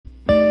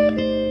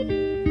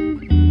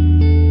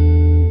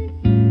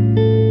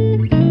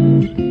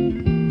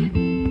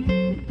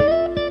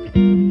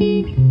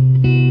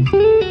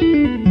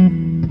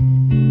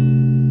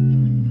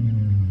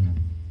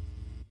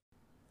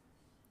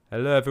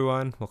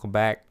welcome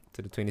back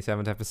to the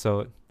 27th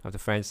episode of the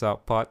French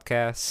Talk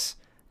podcast.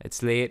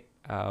 It's late,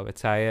 we're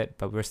tired,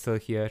 but we're still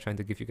here trying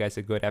to give you guys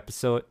a good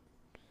episode.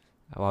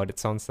 Wow, that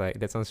sounds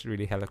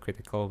really hella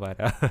critical, but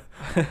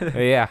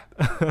yeah.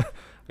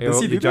 Does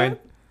he do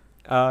that?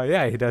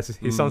 Yeah, he does.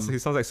 He sounds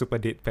like super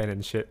deadpan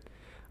and shit.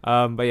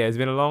 But yeah, it's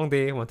been a long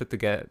day. Wanted to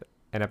get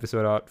an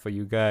episode out for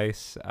you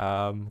guys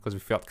because we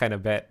felt kind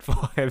of bad for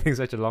having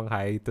such a long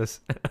hiatus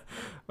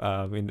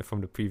from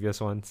the previous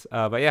ones.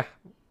 But yeah,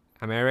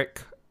 I'm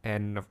Eric,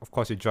 and of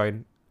course you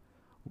join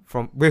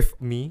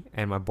with me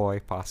and my boy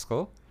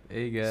Pascal.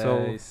 Hey guys.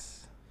 So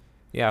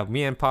yeah,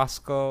 me and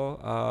Pascal,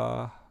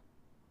 I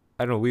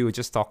don't know, we were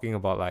just talking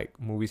about like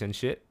movies and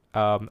shit.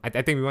 I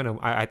think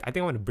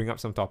I want to bring up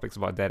some topics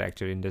about that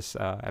actually in this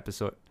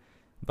episode.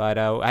 But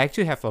I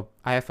actually have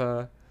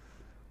a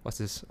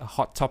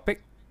hot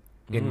topic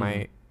in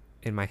my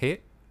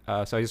head.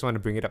 So I just want to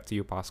bring it up to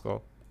you,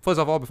 Pascal.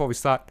 First of all, before we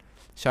start,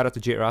 shout out to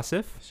Jade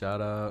Rasif.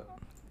 Shout out.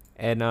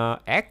 And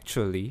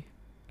actually,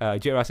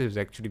 Jade Rasif is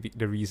actually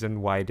the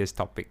reason why this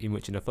topic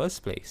emerged in the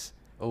first place.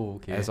 Oh,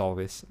 okay. As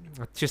always,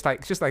 just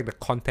like the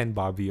content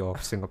Barbie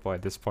of Singapore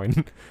at this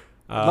point.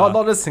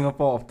 Not just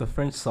Singapore, of the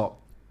French sock.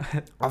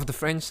 Of the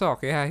French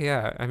sock,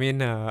 yeah. I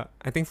mean, I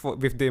think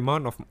with the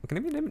amount of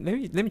let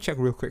me check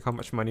real quick how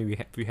much money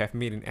we have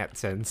made in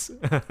AdSense.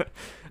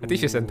 I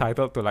think she's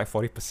entitled to like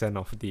 40%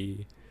 of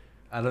the.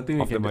 I don't think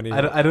we can. Money.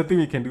 I don't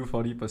think we can do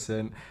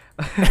 40%.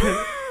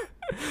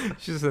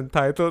 She's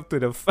entitled to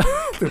the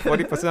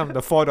 40% of the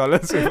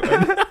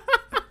 $4.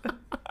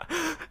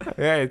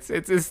 Yeah,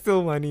 it's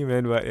still money,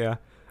 man. But yeah,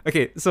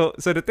 okay. So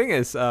the thing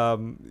is,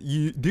 do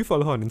you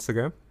follow her on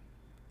Instagram?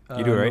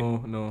 You do, right?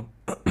 No.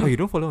 Oh, you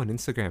don't follow her on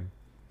Instagram?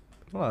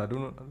 No, I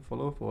don't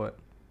follow for what?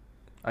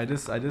 I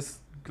just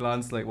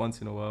glance like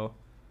once in a while.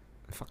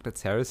 Fuck,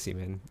 that's heresy,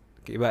 man.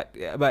 Okay, but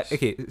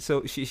okay.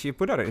 So she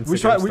put out an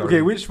Instagram story.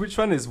 Okay, which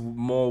one is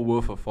more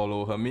worth a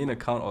follow? Her main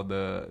account or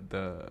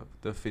the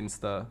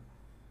Finsta?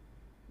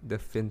 The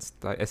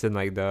Finsta, as in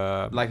like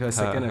the her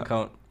second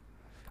account.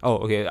 Oh,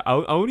 okay. I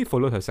only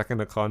followed her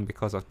second account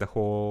because of the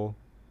whole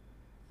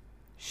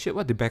shit.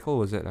 What debacle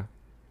was it?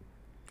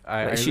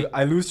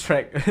 I lose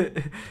track.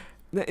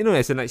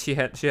 As in like she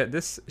had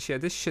this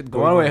shit going on. The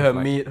one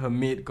where her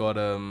mate got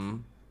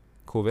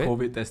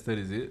COVID tested,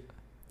 is it?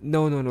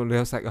 No.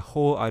 There's like a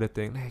whole other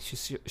thing. Like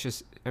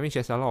she's I mean, she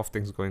has a lot of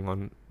things going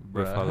on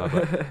with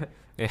her,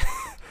 but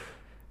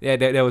yeah.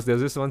 There was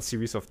this one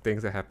series of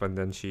things that happened.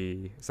 Then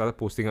she started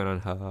posting it on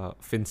her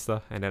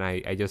Finsta, and then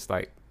I just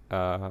like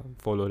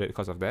followed it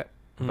because of that.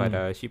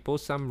 But she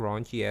posts some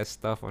raunchy ass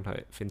stuff on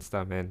her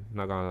Finsta, man.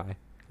 Not gonna lie.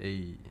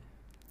 Hey.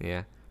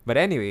 Yeah. But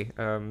anyway,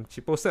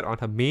 she posted on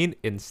her main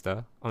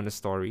Insta on a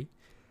story.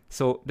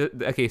 So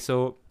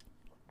so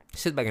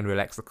sit back and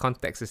relax. The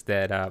context is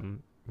that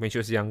when she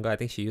was younger, I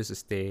think she used to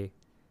stay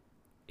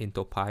in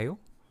Toa Payoh,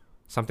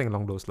 something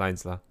along those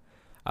lines lah.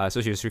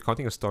 So she was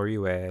recounting a story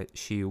where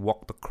she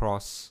walked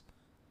across.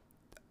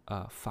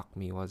 Fuck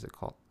me, what is it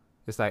called?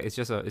 It's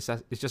just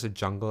a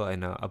jungle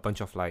and a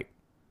bunch of like.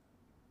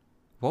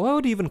 What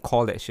would you even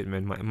call that shit,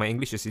 man? My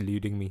English is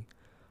eluding me.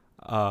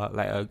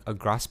 Like a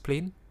grass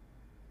plain.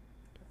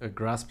 A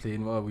grass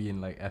plain? What are we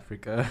in, like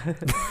Africa?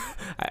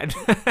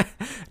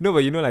 No,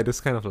 but like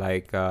those kind of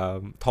like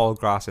tall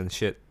grass and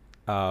shit.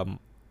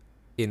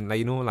 In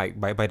like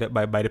like by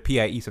the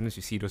PIE, sometimes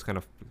you see those kind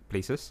of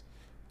places.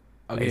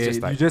 Okay, like,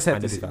 just, like, you just have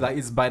to see, like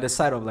it's by the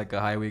side of like a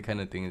highway kind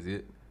of thing, is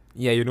it?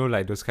 Yeah,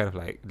 like those kind of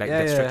like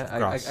that stretch of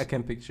grass. I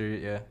can picture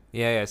it. Yeah.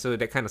 Yeah. So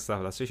that kind of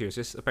stuff. So she was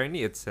just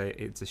apparently it's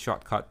a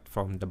shortcut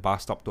from the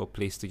bus stop to a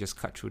place to just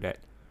cut through that.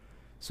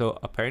 So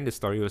apparently the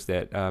story was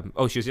that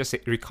she was just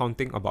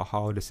recounting about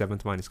how the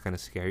seventh one is kind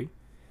of scary.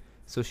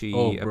 So she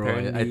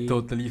apparently I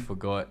totally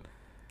forgot.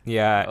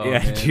 Yeah, oh,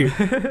 yeah, dude.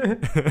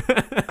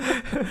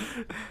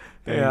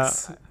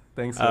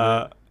 Thanks for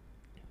that.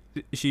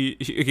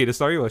 The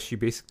story was she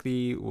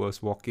basically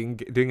was walking,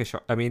 taking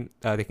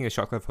a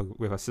shortcut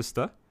with her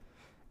sister,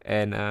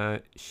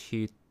 and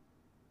she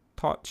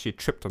thought she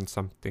tripped on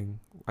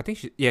something. I think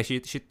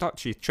she thought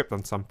she tripped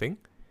on something.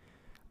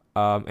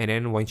 And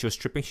then when she was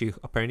tripping, she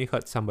apparently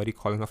heard somebody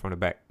calling her from the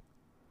back.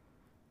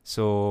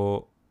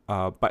 So,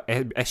 but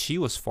as she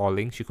was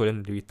falling, she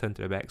couldn't return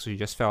to the back, so she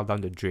just fell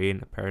down the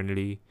drain,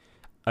 apparently,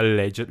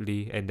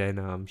 allegedly. And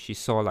then she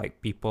saw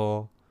like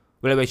people.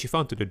 Well, when she fell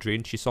into the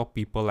drain, she saw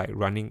people like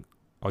running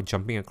or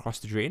jumping across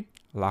the drain,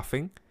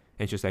 laughing,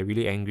 and she was like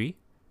really angry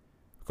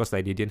because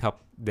like they didn't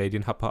help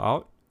her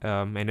out.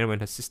 And then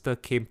when her sister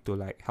came to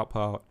like help her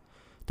out,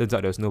 turns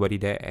out there was nobody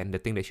there, and the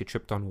thing that she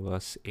tripped on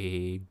was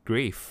a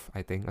grave,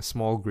 I think, a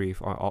small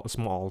grave or a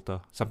small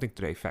altar, something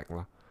to that effect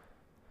lah.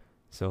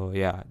 So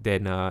yeah,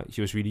 then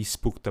she was really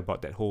spooked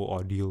about that whole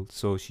ordeal,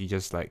 so she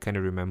just like kind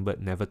of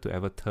remembered never to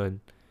ever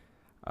turn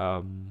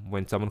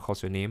when someone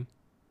calls your name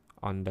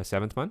on the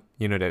seventh one.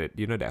 You know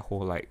that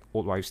whole like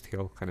old wives'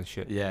 tale kind of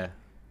shit. Yeah.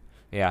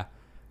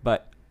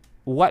 But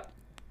what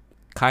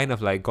kind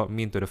of like got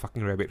me into the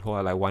fucking rabbit hole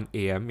at like 1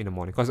 a.m. in the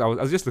morning, because I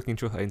was just looking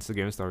through her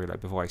Instagram story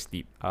like before I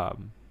sleep.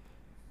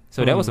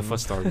 So that was the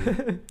first story.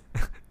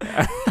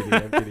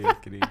 I'm kidding.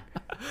 kidding.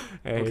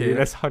 Hey, Okay.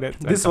 that's how that.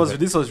 This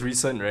was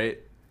recent, right?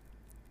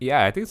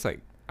 Yeah, I think it's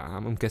like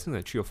I'm guessing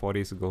like 3 or 4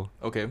 days ago.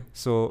 Okay.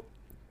 So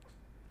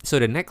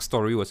the next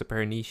story was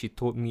apparently she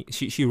told me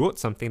she wrote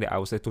something that I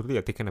was like,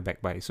 totally taken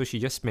aback by. So she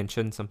just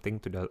mentioned something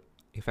to the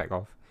effect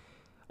of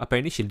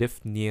apparently she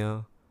lived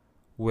near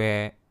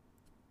where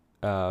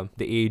the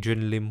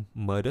Adrian Lim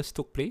murders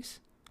took place.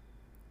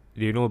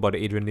 Do you know about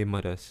the Adrian Lim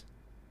murders?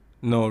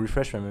 No,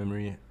 refresh my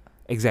memory.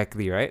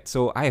 Exactly, right?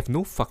 So I have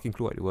no fucking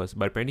clue what it was,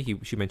 but apparently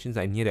she mentions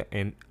like near the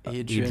end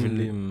Adrian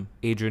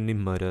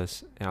Lim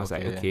murders, and I was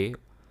like, Okay. okay.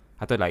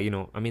 I thought like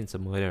I mean it's a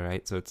murder,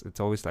 right? So it's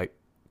always like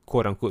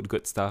quote unquote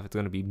good stuff. It's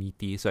gonna be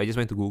meaty. So I just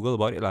went to Google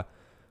about it lah.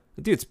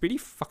 Dude, it's pretty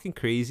fucking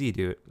crazy,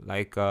 dude.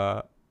 Like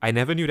I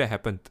never knew that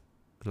happened.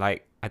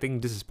 Like I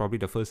think this is probably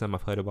the first time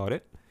I've heard about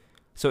it.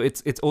 So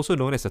it's also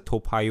known as a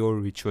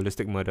Topayo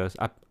ritualistic murders.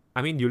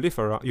 I mean you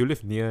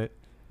live near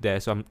there,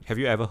 so have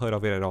you ever heard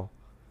of it at all?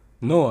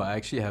 No, I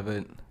actually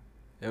haven't.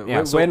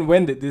 Yeah,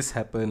 When did this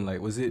happen? Like,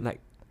 was it like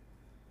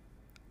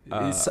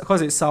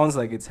because it sounds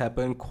like it's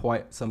happened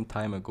quite some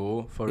time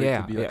ago for it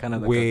to be like kind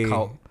of like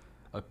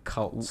a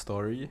cult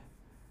story.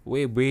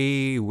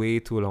 Way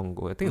too long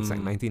ago. I think it's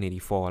like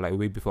 1984, like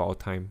way before our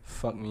time.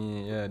 Fuck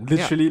me, yeah.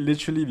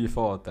 Literally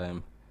before our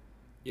time.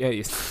 Yeah,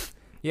 yes.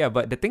 Yeah,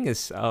 but the thing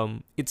is,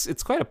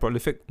 it's quite a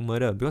prolific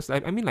murder because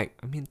I mean,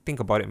 think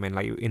about it, man.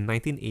 Like in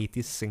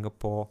 1980s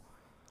Singapore,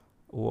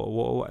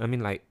 I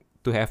mean, like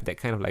to have that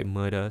kind of like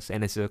murders,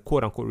 and it's a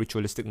quote unquote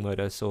ritualistic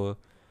murder. So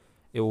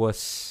it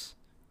was,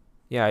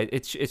 yeah,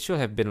 it should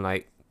have been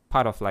like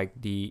part of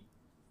like the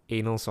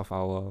annals of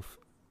our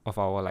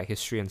like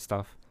history and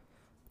stuff.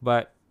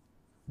 But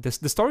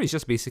the story is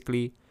just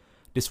basically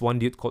this one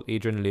dude called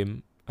Adrian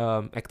Lim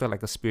acted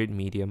like a spirit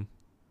medium,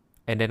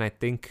 and then I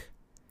think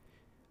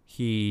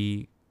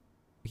he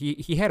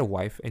had a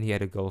wife and he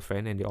had a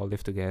girlfriend and they all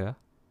lived together.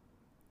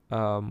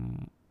 I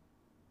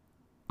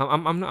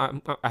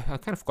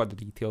kind of forgot the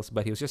details,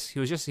 but he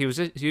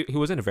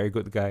wasn't a very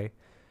good guy,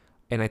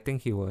 and I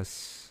think he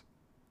was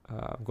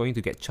going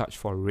to get charged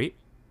for rape,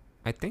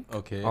 I think,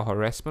 Okay. or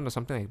harassment or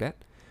something like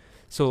that.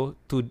 So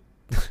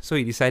so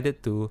he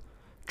decided to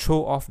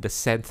throw off the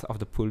scent of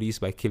the police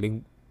by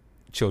killing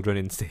children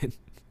instead.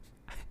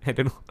 I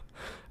don't know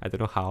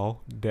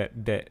how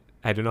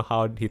I don't know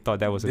how he thought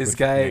that was a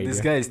good idea.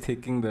 This guy is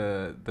taking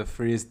the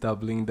phrase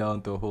doubling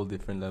down to a whole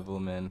different level,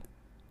 man.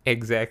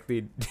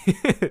 Exactly.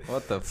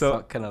 What the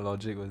fuck kind of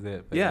logic was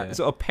that? But yeah.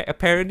 So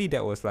apparently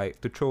that was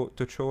like to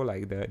throw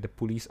like the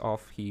police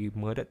off. He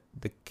murdered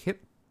the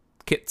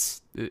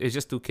kids. It's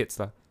just 2 kids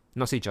lah.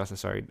 Not say just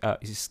sorry.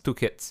 It's 2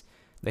 kids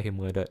that he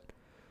murdered.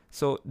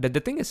 So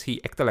the thing is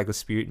he acted like a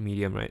spirit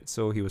medium, right?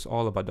 So he was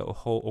all about the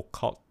whole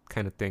occult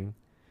kind of thing.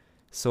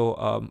 So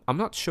I'm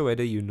not sure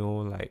whether you know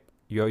like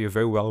you're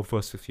very well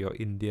versed with your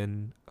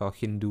Indian or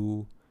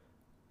Hindu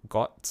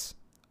gods.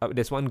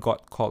 There's one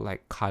god called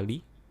like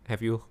Kali.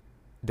 Have you?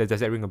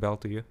 Does that ring a bell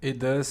to you? it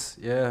does,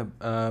 yeah.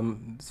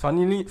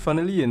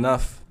 Funnily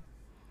enough,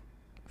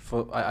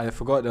 I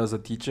forgot there was a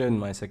teacher in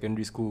my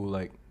secondary school who,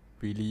 like,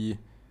 really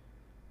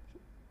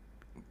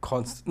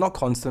not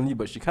constantly,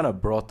 but she kind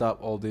of brought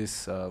up all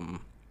this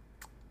kind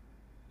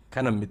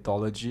of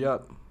mythology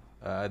up.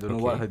 I don't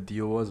know what her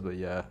deal was, but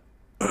yeah.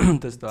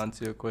 Just to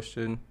answer your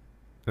question.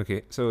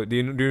 Okay, so do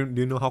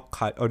you know how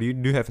Kali, or do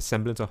you have a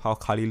semblance of how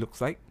Kali looks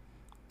like?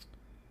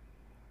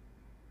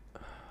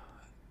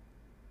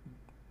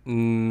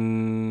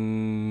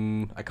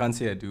 I can't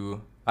say I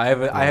do. I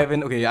have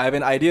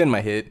an idea in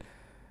my head,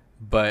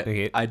 but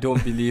I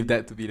don't believe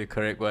that to be the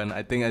correct one.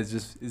 I think it's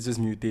just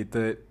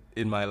mutated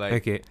in my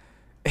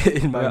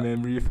in my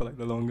memory for like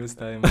the longest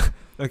time.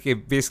 Okay,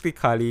 basically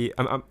Kali,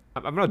 I'm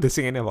not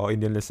dissing any of our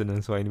Indian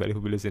listeners or anybody who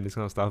will listen to this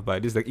kind of stuff,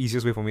 but this is the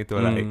easiest way for me to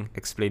like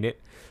explain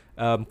it.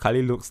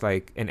 Kali looks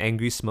like an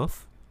angry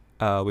Smurf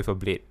with a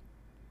blade.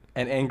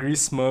 An angry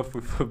Smurf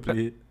with a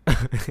blade.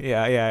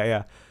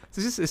 yeah. So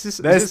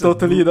that's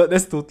totally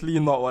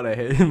not what I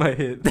had in my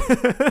head.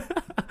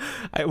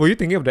 Were you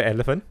thinking of the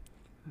elephant?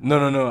 No.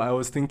 I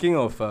was thinking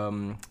of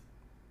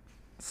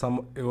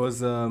it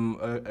was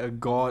a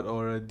god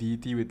or a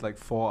deity with like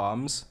 4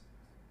 arms.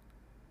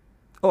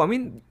 Oh, I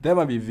mean that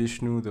might be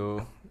Vishnu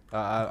though.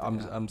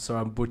 I'm sorry,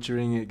 I'm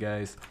butchering it,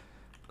 guys.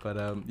 But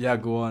yeah,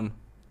 go on.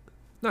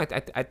 No,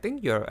 I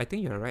think you're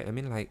right. I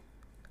mean, like,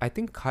 I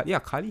think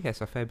Kali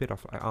has a fair bit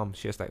of like, arms.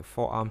 She has like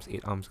 4 arms,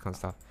 8 arms, kind of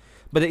stuff.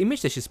 But the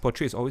image that she's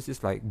portrayed is always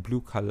this like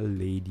blue color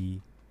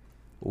lady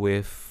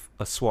with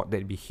a sword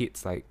that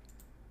hits like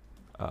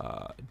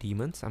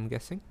demons, I'm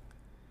guessing.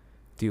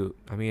 Dude,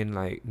 I mean,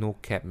 like, no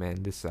cap,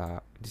 man. This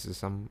is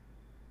some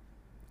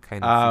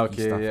kind of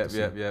okay,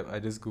 stuff. yeah. I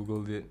just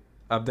googled it.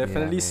 I've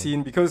definitely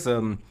seen, because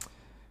I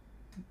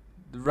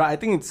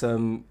think it's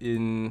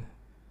in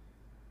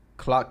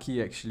Clarke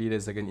Quay actually.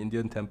 There's like an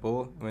Indian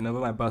temple. Whenever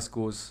my bus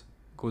goes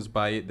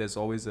by it, there's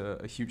always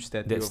a huge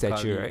statue of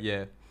Kali. Right?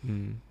 Yeah.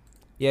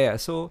 Yeah.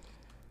 So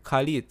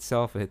Kali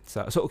itself, it's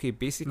so okay.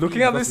 Basically,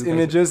 looking at these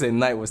images at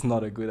night was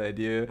not a good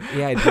idea.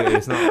 Yeah,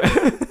 it's not.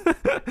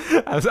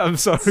 I'm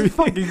sorry. It's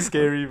fucking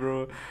scary,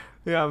 bro.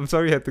 Yeah, I'm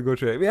sorry you had to go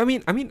through it. I'm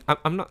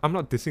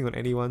not dissing on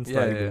anyone's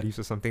beliefs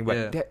or something,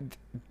 but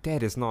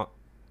that is not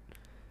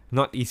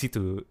easy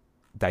to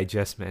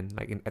digest, man.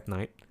 Like at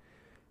night.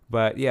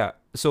 But yeah,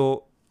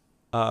 so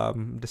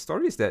the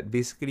story is that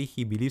basically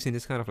he believes in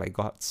this kind of like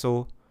God.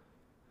 So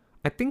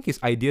I think his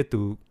idea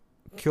to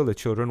kill the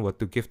children were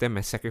to give them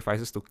as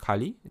sacrifices to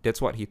Kali. That's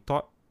what he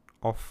thought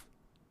of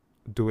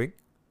doing.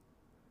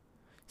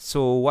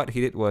 So what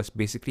he did was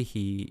basically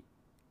he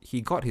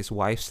got his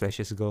wife /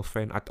 his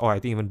girlfriend, or I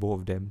think even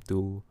both of them,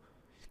 to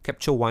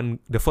capture one.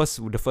 The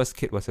first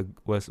kid was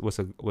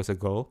a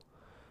girl.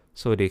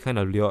 So they kind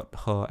of lured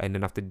her, and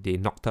then after they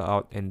knocked her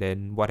out, and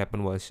then what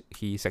happened was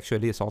he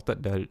sexually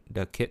assaulted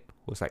the kid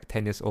who was like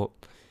 10 years old,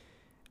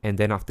 and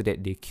then after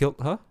that they killed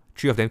her.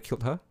 3 of them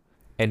killed her,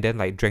 and then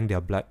like drank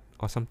their blood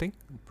or something.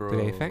 Bro. To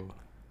that effect.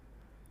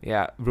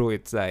 Yeah, bro,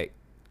 it's like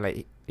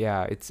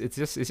yeah, it's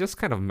just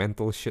kind of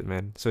mental shit,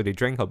 man. So they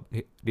drank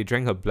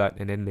her blood,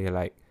 and then they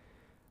like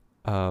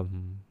I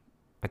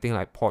think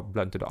like poured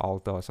blood to the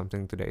altar or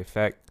something to that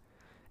effect,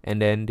 and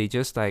then they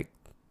just like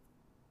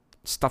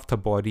stuffed her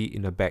body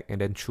in a bag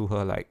and then threw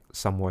her like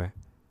somewhere.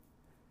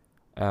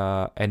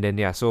 And then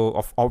yeah,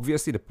 so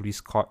obviously the police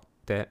caught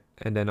that,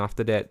 and then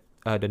after that,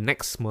 the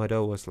next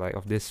murder was like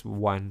of this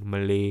one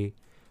Malay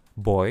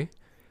boy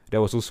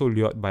that was also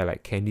lured by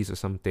like candies or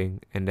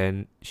something, and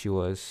then he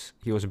was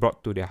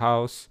brought to their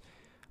house,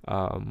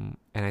 and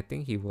I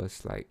think he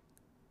was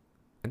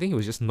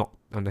just knocked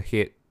on the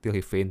head till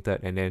he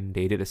fainted, and then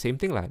they did the same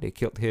thing lah. They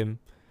killed him,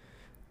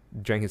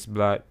 drank his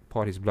blood,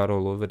 poured his blood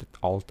all over the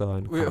altar.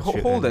 And wait,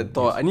 hold that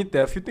thought.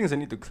 There are a few things I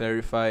need to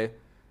clarify.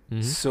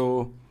 Mm-hmm.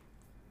 So,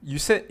 you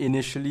said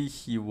initially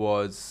he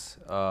was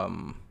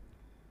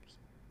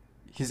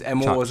his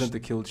MO charged. wasn't to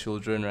kill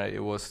children, right? He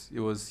was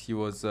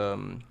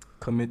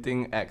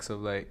committing acts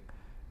of like, I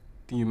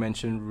think you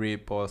mentioned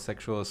rape or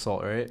sexual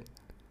assault, right?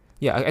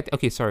 Yeah.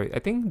 Okay. Sorry. I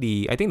think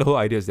the whole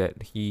idea is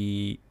that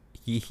he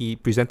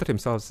presented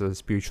himself as a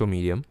spiritual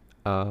medium.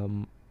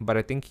 But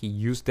I think he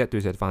used that to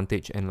his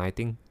advantage, and I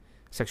think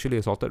sexually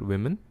assaulted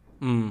women,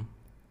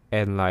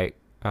 and like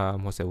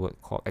what's that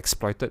word called?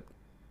 Exploited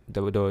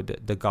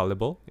the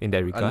gullible in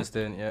that regard.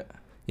 Understand? Yeah.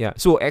 Yeah.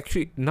 So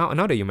actually, now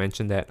that you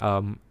mentioned that,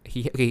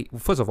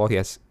 first of all,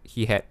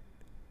 he had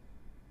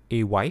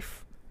a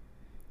wife,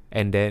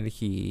 and then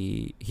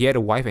he had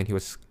a wife, and he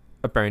was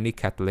apparently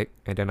Catholic,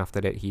 and then after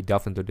that he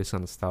delved into this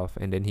kind of stuff,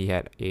 and then he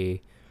had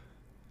an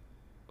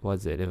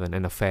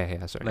affair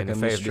here? Sorry, like a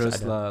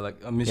mistress, like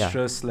a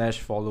mistress /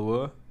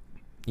 follower.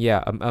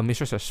 Yeah, a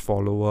mistress /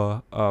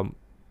 follower,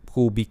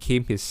 who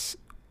became his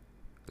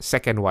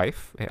second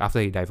wife after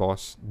he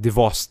divorced his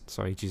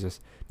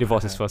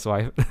first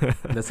wife.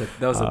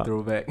 That was a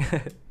throwback.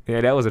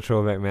 Yeah, that was a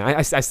throwback, man.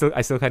 I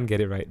still can't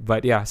get it right,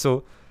 but yeah.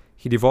 So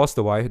he divorced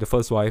the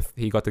first wife.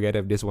 He got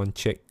together with this one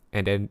chick,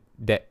 and then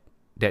that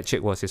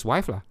chick was his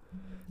wife lah.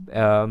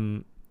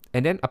 And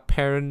then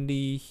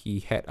apparently he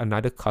had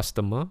another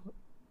customer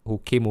who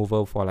came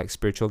over for like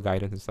spiritual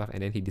guidance and stuff,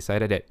 and then he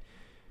decided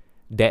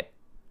that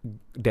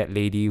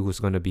lady who's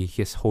gonna be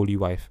his holy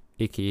wife,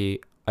 aka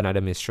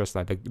another mistress,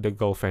 like the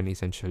girlfriend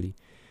essentially.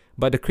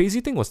 But the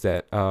crazy thing was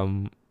that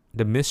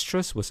the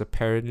mistress was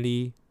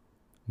apparently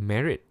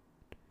married,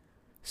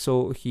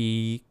 so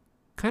he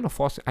kind of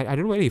forced. I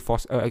don't know whether he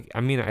forced.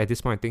 At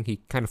this point I think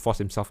he kind of forced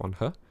himself on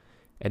her,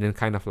 and then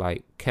kind of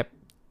like kept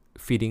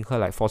feeding her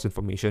like false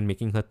information,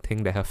 making her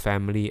think that her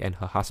family and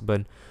her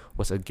husband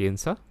was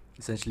against her.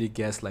 Essentially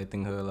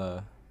gaslighting her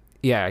lah.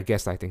 Yeah,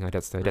 gaslighting her.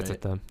 That's the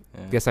term.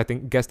 Yeah.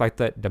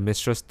 Gaslighted the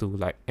mistress to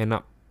like end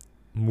up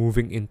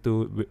moving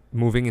into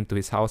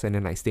his house, and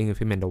then like staying with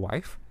him and the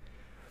wife.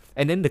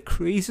 And then the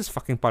craziest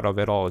fucking part of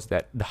it all is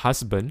that the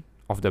husband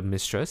of the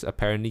mistress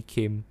apparently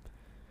came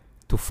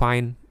to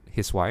find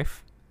his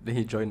wife. Then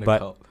he joined the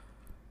cult.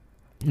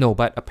 No,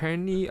 but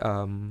apparently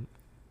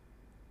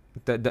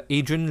the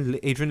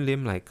Adrian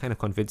Lim like kind of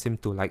convinced him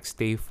to like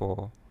stay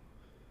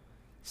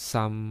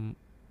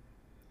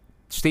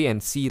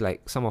and see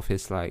like some of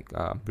his like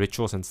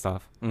rituals and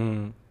stuff.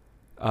 So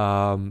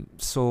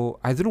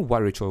I don't know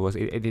what ritual it was.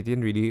 It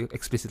didn't really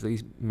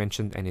explicitly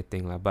mention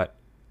anything lah. But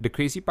the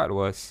crazy part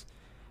was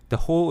the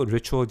whole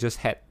ritual just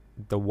had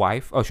the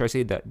wife, or should I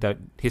say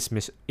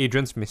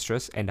Adrian's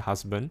mistress and the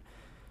husband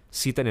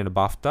seated in a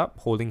bathtub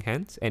holding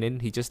hands, and then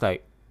he just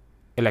like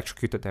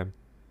electrocuted them.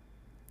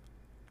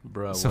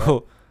 Bro. So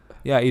what?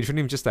 Yeah, Adrian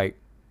Lim just like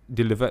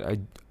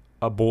delivered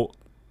a bolt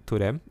to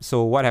them.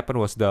 So what happened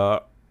was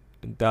the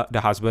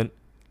husband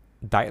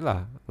died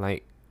lah,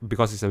 like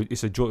because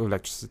it's a jolt of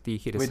electricity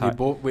hit his heart.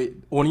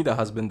 Only the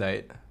husband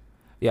died.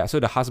 Yeah, so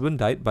the husband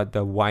died, but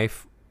the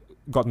wife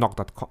got knocked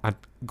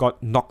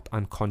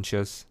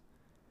unconscious,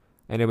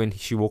 and then when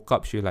she woke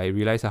up, she like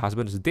realized her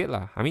husband was dead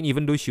lah. I mean,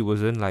 even though she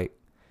wasn't like,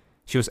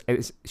 she was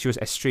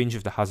estranged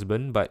with the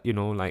husband, but you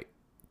know, like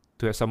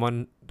to have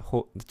someone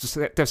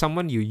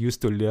you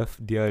used to love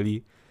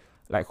dearly,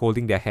 like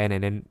holding their hand,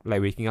 and then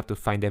like waking up to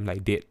find them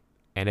like dead,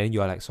 and then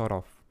you are like sort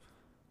of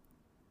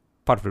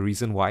part of the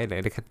reason why,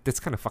 like that's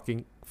kind of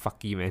fucking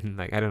fucky, man.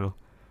 Like I don't know.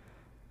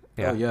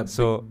 Yeah. Oh yeah,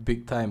 So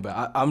big time.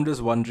 But I'm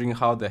just wondering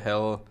how the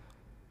hell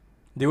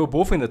they were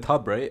both in the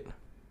tub, right?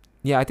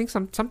 yeah, I think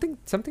something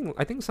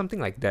I think something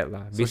like that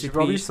lah. So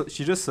Basically,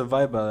 she just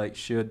survived by like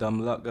sheer dumb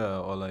luck,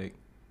 or like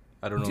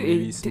I don't know,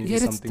 maybe yeah,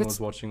 something was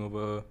watching over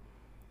her.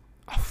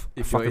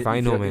 If I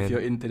know, man. If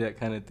you're into that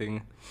kind of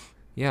thing.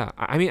 Yeah,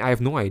 I mean, I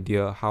have no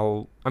idea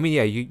how. I mean,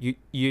 yeah,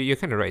 you're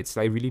kind of right. It's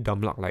like really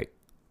dumb luck. Like,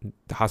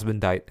 the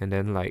husband died, and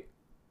then like,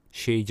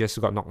 she just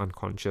got knocked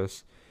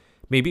unconscious.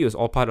 Maybe it was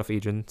all part of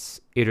Adrian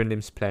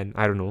Lim's plan.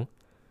 I don't know.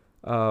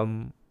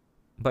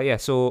 But yeah,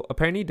 so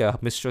apparently the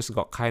mistress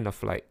got kind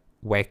of like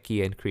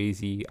wacky and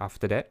crazy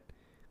after that,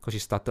 because she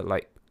started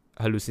like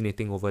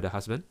hallucinating over the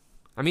husband.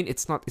 I mean,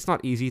 it's not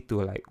easy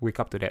to like wake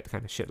up to that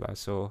kind of shit lah.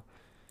 So,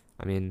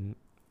 I mean,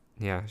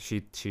 yeah,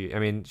 she's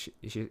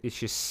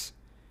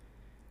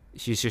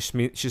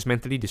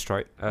mentally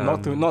destroyed.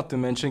 Not to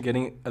mention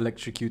getting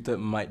electrocuted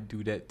might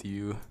do that to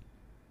you.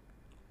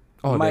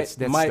 Oh, might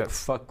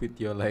that's fuck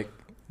with your like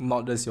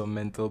not just your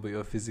mental but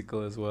your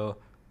physical as well.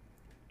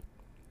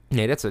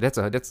 Yeah, that's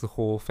the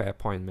whole fair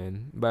point,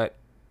 man. But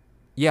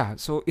yeah,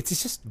 so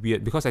it's just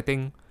weird because I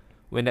think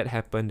when that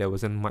happened, there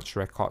wasn't much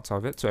records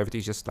of it, so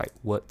everything's just like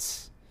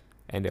words,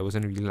 and there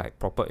wasn't really like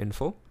proper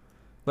info.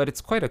 But it's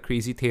quite a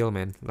crazy tale,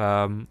 man.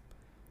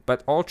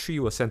 But all three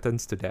were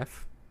sentenced to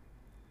death,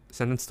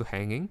 sentenced to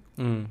hanging,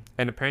 and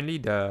apparently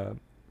the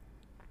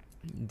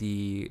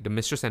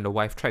mistress and the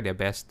wife tried their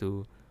best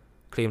to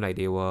claim like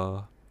they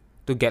were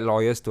to get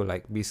lawyers to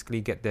like basically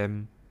get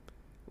them,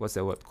 what's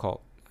that word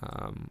called?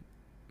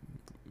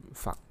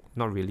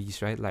 Not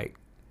release, right? Like,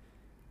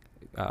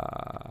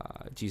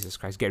 Jesus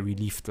Christ, get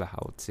relieved lah, I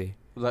would say.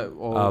 Like,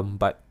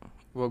 but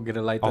we'll get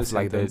a lighter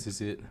sentence,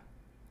 is it?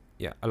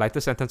 Yeah, a lighter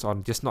sentence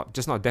on just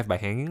not death by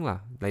hanging lah.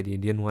 Like they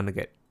didn't want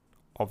to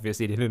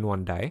obviously they didn't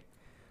want to die,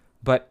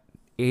 but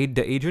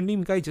the Adrian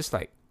Lim guy just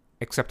like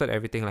accepted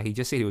everything. Like he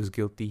just said he was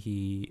guilty.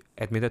 He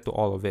admitted to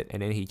all of it,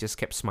 and then he just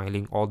kept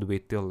smiling all the way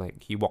till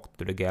like he walked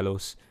to the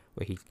gallows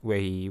where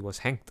he was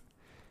hanged.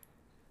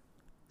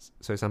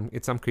 So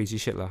it's some crazy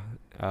shit lah.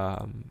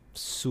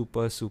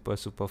 Super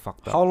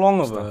fucked up. How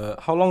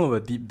long of a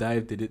deep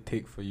dive did it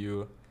take for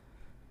you?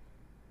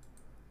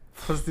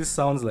 Because this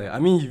sounds like, I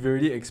mean, you've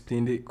already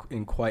explained it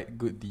in quite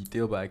good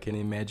detail, but I can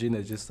imagine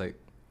there's just like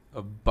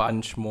a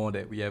bunch more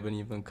that we haven't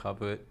even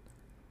covered.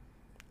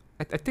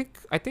 I think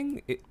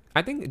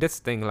that's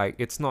the thing. Like,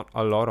 it's not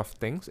a lot of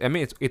things. I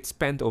mean, it's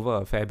spent over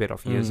a fair bit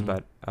of years,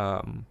 but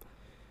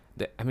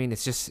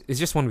it's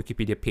just one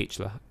Wikipedia page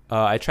lah.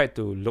 I tried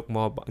to look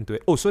more into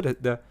it. Oh, so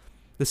the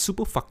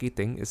super fucky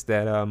thing is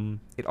that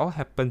it all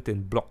happened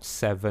in Block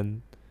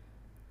 7,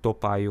 Toa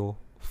Payoh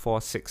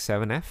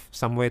 467F,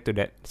 somewhere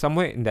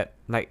in that,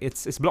 like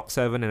it's Block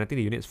 7, and I think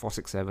the unit is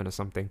 467 or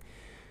something.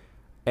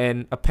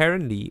 And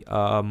apparently,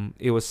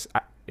 it was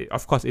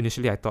of course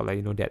initially I thought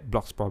like that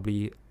block's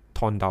probably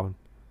torn down,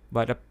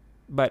 but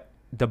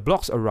the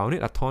blocks around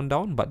it are torn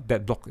down, but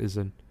that block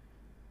isn't.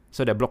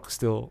 So that block is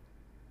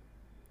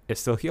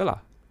still here lah.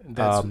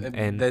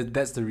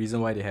 That's the reason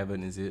why they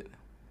haven't, is it?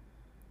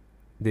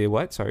 They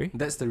what? Sorry.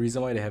 That's the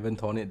reason why they haven't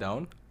torn it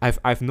down.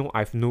 I've no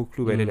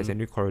clue whether there's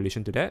any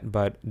correlation to that,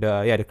 but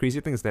the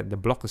crazy thing is that the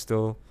block is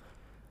still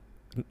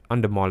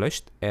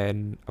undemolished,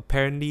 and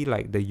apparently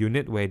like the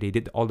unit where they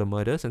did all the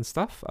murders and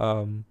stuff,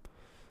 I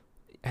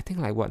think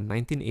like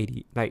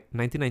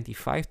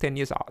 1995, 10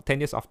 years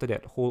after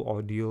that whole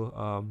ordeal,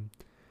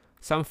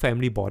 some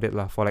family bought it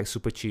lah for like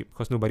super cheap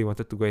because nobody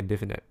wanted to go and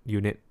live in that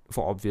unit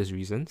for obvious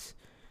reasons.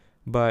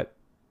 But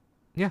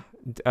yeah,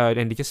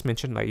 and they just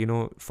mentioned like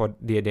for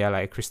they are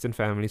like a Christian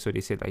family, so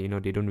they said like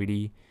they don't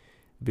really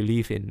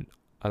believe in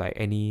like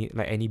any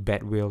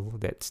bad will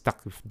that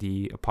stuck with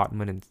the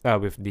apartment and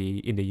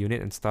in the unit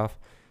and stuff.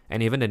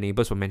 And even the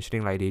neighbors were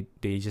mentioning like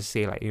they just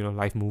say like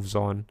life moves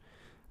on,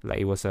 like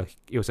it was a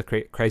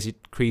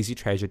crazy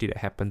tragedy that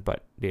happened,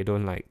 but they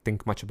don't like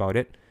think much about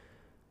it.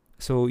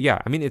 So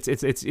yeah, I mean it's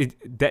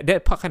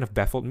that part kind of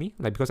baffled me,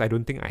 like because I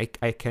don't think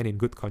I can in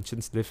good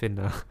conscience live in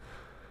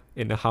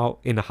a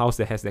house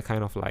that has that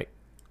kind of like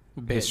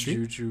bad history.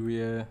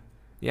 Juju,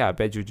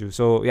 bad juju.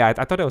 So yeah, I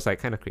thought that was like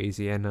kind of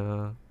crazy,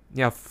 and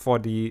for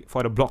the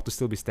block to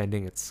still be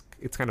standing, it's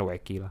kind of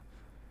wacky lah.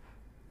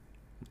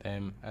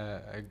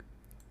 I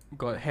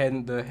got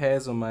the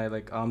hairs on my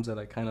like arms are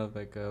like kind of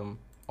like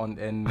on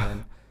end,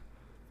 man.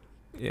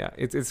 Yeah,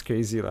 it's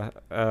crazy lah.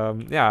 I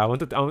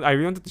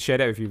really wanted to share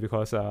that with you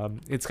because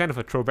it's kind of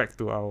a throwback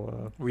to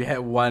our. We had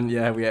one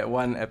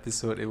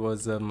episode. It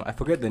was I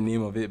forget the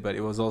name of it, but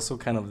it was also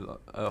kind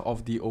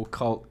of the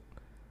occult.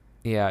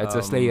 Yeah, it's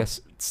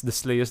the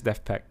Slayer's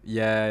Death Pact.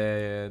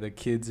 Yeah. The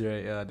kids,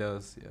 right? Yeah, that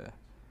was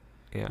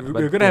Yeah,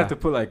 we're gonna have to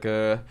put like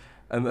a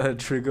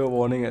trigger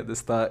warning at the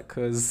start,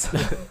 because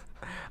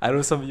I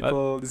know some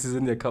people this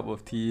isn't their cup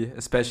of tea,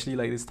 especially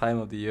like this time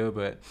of the year.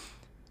 But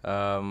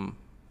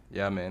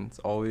yeah, man, it's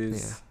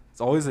always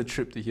a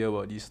trip to hear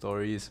about these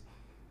stories.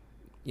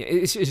 Yeah,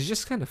 it's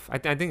just kind of I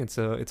think it's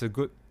a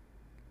good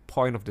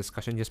point of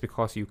discussion, just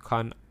because you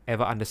can't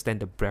ever understand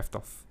the breadth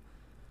of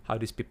how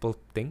these people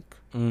think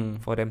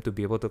for them to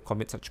be able to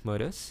commit such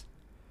murders.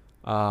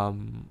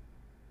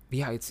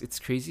 Yeah, it's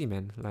crazy,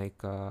 man.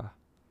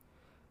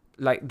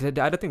 Like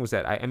the other thing was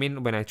that I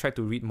mean when I tried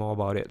to read more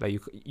about it, like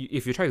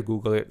if you try to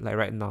Google it like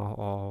right now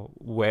or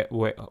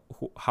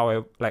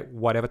however, like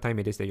whatever time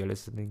it is that you're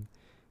listening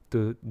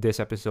to this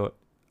episode,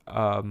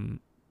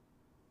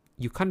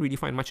 you can't really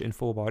find much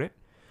info about it,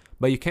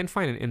 but you can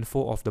find an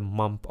info of the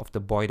mom of the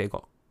boy that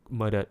got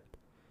murdered,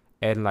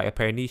 and like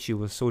apparently she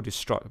was so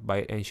distraught by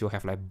it, and she'll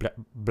have like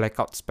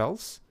blackout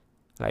spells,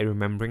 like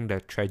remembering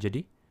the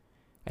tragedy,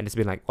 and it's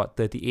been like what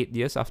 38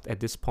 years after at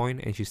this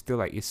point, and she still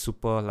like is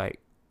super like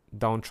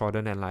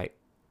downtrodden and like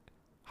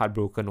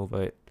heartbroken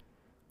over it.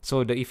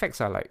 So the effects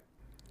are like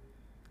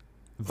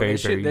very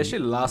that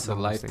shit lasts a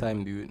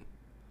lifetime, dude.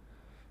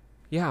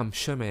 Yeah, I'm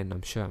sure, man.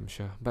 I'm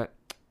sure. But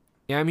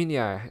I mean,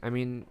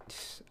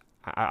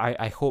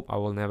 I hope I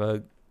will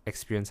never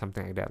experience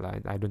something like that.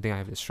 Like I don't think I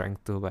have the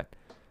strength to, but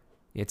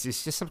it's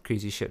just some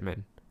crazy shit,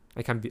 man.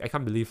 I can't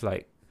believe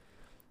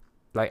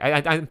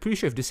I'm pretty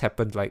sure if this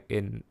happened like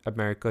in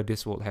America,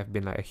 this would have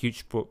been like a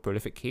huge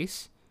prolific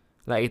case.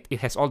 Like it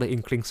has all the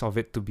inklings of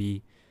it to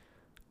be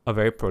a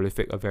very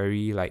prolific, a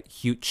very like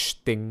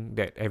huge thing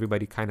that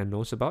everybody kind of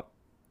knows about.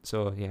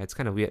 So yeah, it's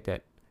kind of weird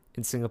that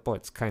in Singapore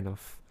it's kind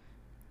of.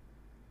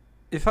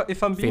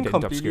 If I'm being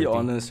completely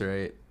honest,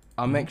 right,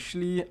 I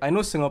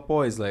know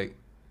Singapore is like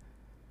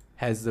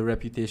has the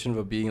reputation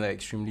for being like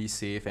extremely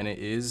safe, and it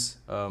is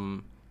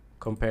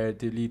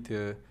comparatively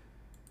to,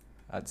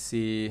 I'd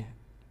say,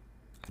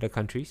 other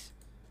countries.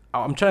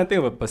 I'm trying to think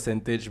of a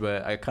percentage,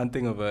 but I can't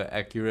think of an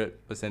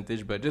accurate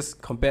percentage. But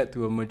just compared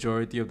to a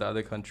majority of the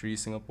other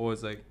countries, Singapore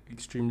is like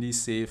extremely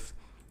safe.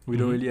 We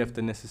don't really have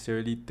to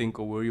necessarily think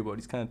or worry about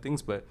these kind of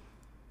things. But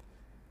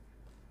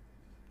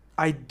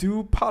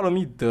part of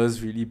me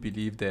does really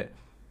believe that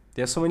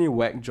there's so many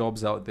whack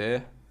jobs out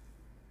there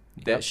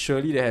that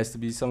surely there has to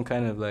be some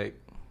kind of like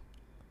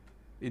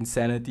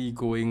insanity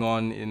going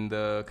on in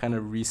the kind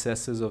of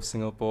recesses of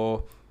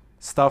Singapore.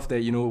 Stuff that,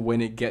 you know, when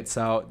it gets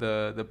out,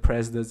 the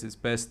press does its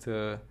best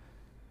to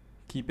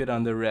keep it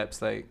under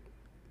wraps. Like,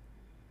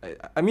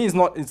 I mean,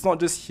 it's not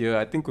just here.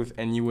 I think with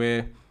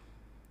anywhere,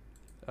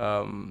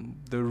 the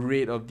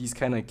rate of these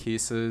kind of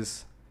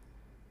cases,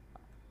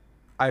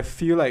 I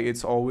feel like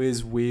it's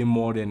always way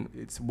more than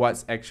it's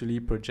what's actually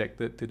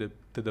projected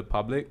to the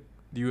public.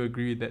 Do you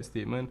agree with that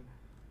statement?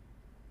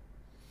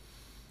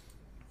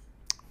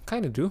 I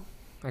kind of do.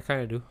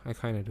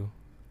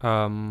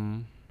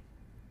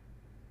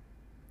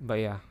 But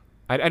yeah,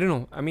 I don't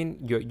know. I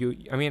mean,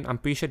 I mean, I'm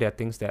pretty sure there are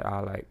things that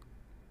are like,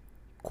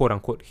 quote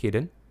unquote,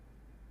 hidden.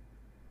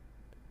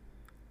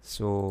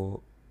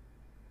 So,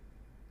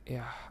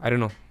 yeah, I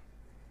don't know.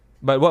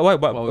 But what?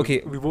 Well,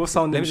 okay, we both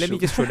sound. Let me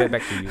just throw that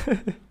back to you.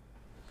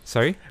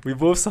 Sorry. We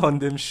both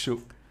sound them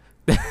shook.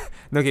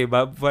 Okay,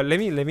 but let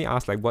me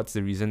ask, like, what's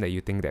the reason that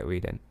you think that way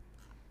then?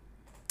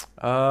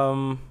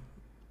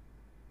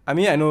 I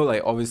mean, I know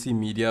like obviously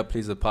media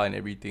plays a part in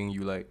everything.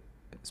 You like.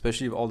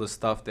 Especially with all the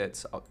stuff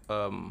that's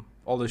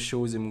all the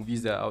shows and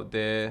movies that are out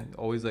there,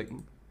 always like,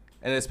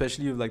 and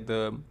especially with like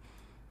the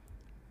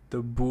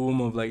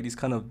boom of like these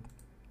kind of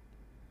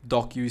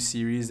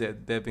docu-series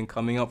that they've been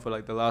coming up for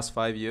like the last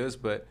 5 years.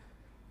 But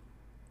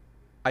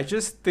I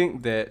just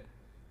think that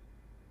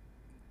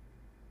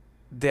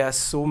there are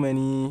so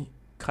many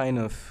kind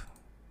of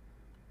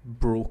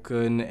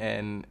broken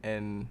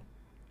and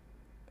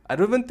I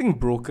don't even think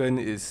broken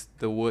is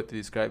the word to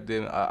describe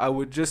them. I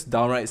would just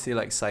downright say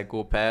like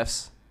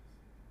psychopaths.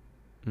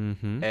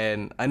 Mm-hmm.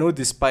 And I know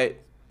despite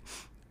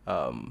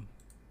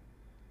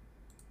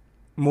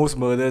most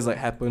murders like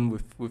happen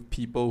with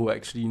people who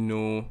actually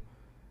know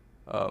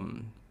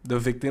the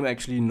victim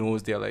actually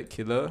knows they're like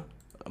killer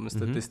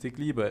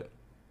statistically, but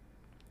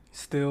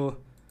still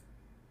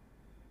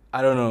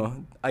I don't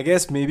know. I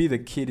guess maybe the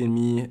kid in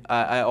me,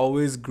 I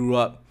always grew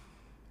up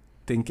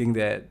thinking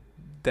that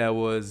there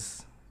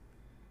was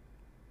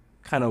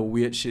kind of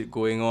weird shit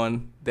going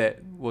on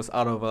that was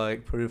out of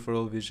like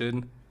peripheral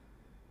vision.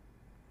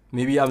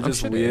 Maybe I'm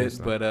just sure weird,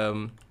 but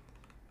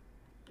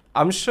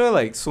I'm sure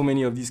like so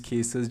many of these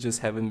cases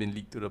just haven't been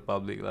leaked to the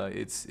public. Like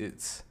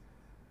it's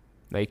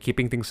like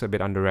keeping things a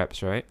bit under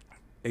wraps, right?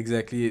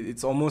 Exactly.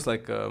 It's almost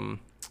like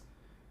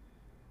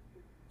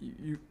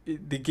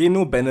they gain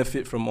no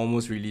benefit from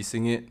almost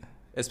releasing it,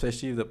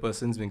 especially if the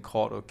person's been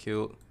caught or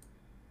killed.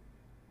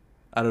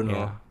 I don't know.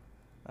 Yeah.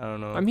 I don't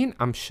know. I mean,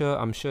 I'm sure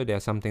there are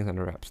some things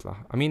under wraps, lah.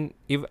 I mean,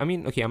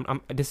 okay,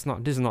 this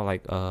is not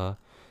like a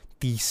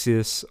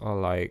thesis or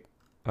like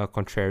a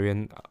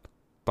contrarian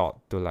thought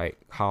to like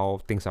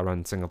how things are run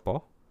in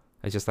Singapore.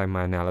 It's just like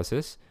my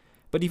analysis.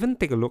 But even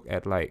take a look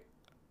at like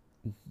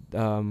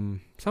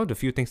some of the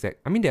few things that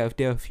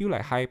there are a few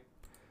like high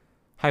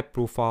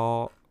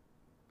profile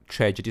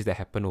tragedies that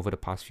happened over the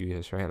past few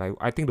years, right? Like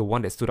I think the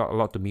one that stood out a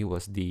lot to me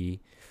was the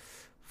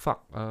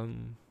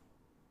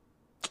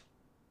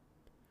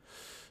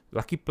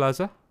Lucky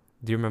Plaza.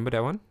 Do you remember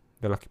that one?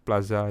 The Lucky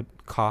Plaza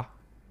car.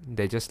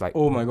 They just like,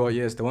 oh my god,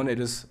 yes, the one that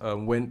just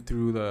went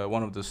through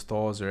one of the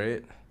stores,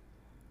 right?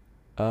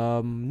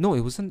 No,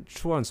 it wasn't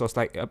sworn. So it's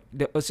like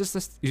there was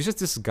just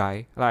this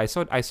guy. Like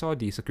I saw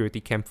the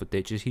security cam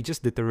footage. He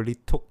just literally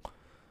took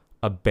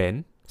a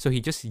bend. So he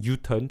just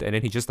U-turned and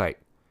then he just like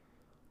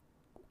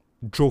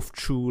drove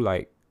through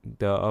like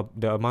the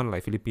amount of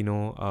like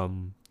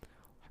Filipino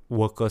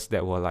workers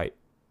that were like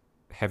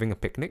having a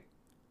picnic,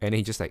 and then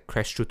he just like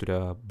crashed through to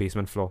the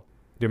basement floor.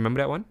 Do you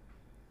remember that one?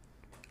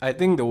 I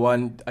think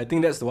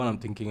that's the one I'm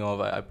thinking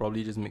of. I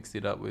probably just mixed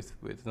it up with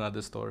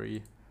another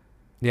story.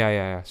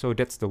 Yeah. So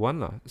that's the one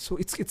lah. So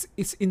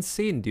it's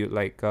insane, dude.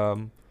 Like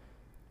I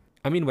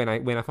mean when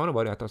I found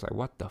about it, I was like,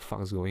 what the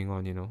fuck is going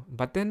on, you know?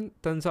 But then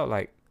turns out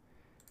like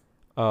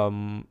I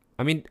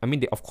mean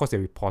of course they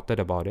reported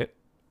about it,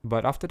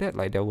 but after that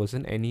like there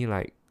wasn't any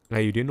like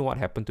you didn't know what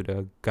happened to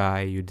the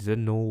guy. You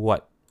didn't know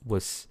what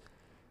was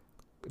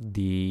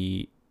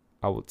the,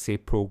 I would say,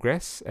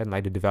 progress and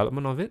like the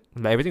development of it.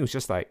 Like everything was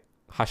just like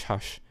hush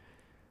hush.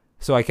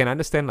 So I can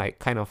understand like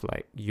kind of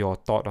like your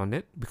thought on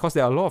it, because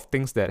there are a lot of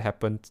things that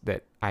happened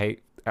that I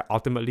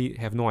ultimately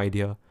have no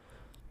idea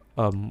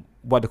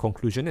what the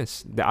conclusion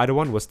is. The other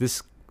one was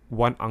this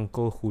one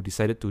uncle who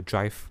decided to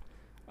drive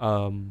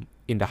in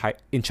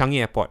Changi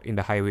Airport in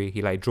the highway.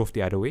 He like drove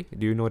the other way.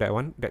 Do you know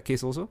that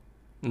case also?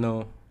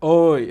 No.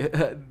 Oh,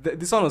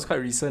 this one was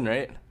quite recent,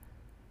 right?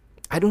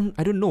 I don't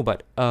know,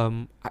 but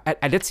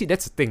let's see.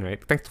 That's the thing,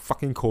 right? Thanks to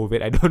fucking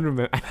COVID, I don't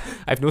remember. I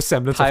have no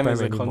semblance of time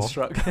is a anymore.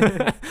 construct.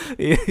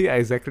 yeah,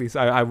 exactly.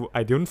 So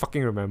I don't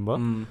fucking remember.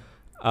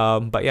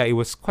 But yeah, it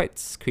was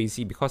quite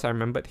crazy because I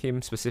remembered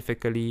him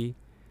specifically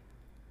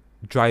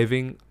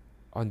driving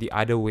on the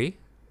other way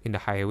in the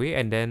highway,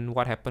 and then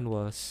what happened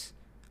was,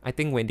 I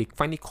think when they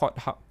finally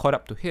caught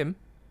up to him,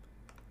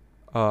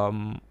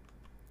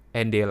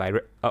 and they like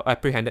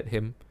apprehended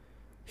him,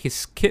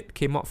 his kid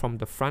came out from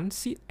the front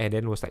seat and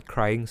then was like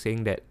crying,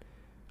 saying that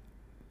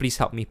please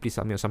help me,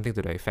 or something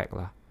to the effect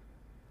lah.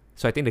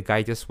 So I think the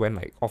guy just went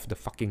like off the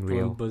fucking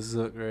rail.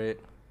 Berserk, right?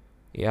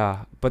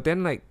 Yeah, but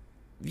then like,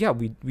 yeah,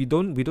 we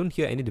don't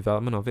hear any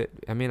development of it.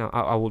 I mean,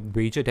 I would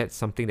wager that's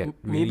something that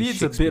really maybe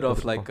it's a bit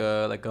of like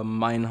a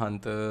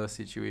Mindhunter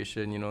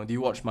situation. You know, do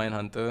you watch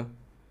Mindhunter?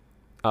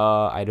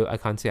 I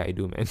can't say I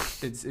do, man.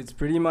 It's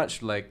pretty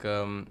much like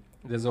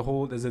there's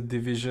a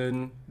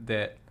division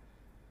that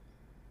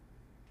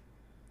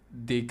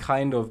they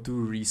kind of do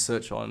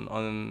research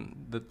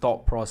on the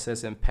thought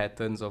process and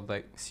patterns of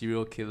like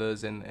serial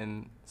killers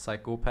and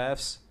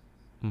psychopaths.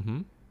 Mm-hmm.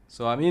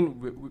 So I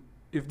mean,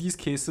 if these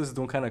cases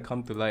don't kind of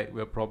come to light,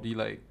 we're probably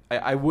like,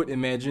 I would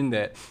imagine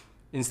that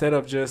instead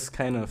of just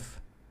kind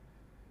of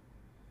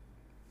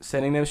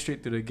sending them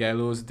straight to the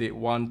gallows, they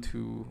want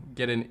to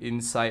get an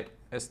insight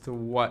as to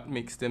what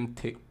makes them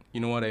tick.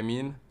 You know what I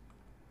mean?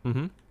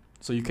 Mm-hmm.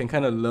 So you can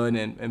kind of learn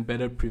and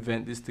better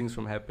prevent these things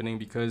from happening,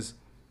 because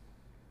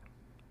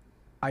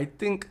I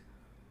think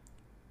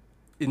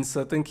in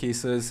certain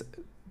cases,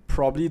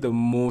 probably the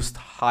most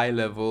high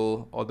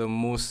level or the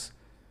most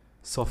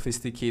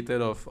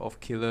sophisticated of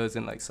killers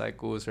and like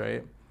psychos,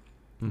 right?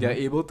 Mm-hmm. They're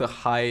able to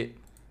hide,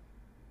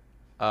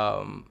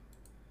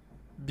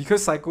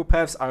 because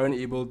psychopaths aren't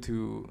able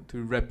to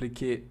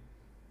replicate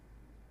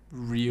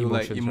real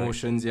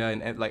emotions, right? Yeah,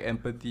 and like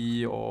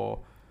empathy or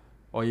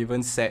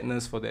even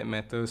sadness for that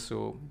matter.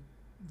 So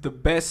the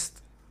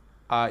best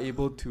are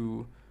able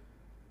to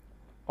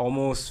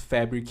almost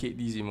fabricate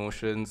these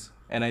emotions,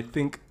 and I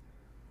think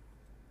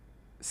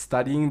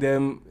studying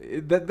them,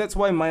 that's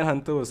why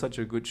Mindhunter was such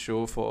a good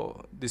show,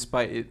 for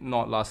despite it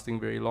not lasting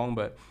very long.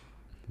 But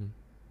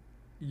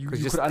you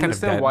could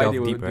understand why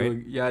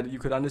you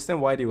could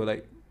understand why they were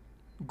like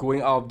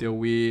going out of their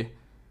way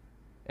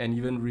and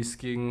even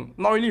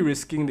not really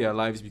risking their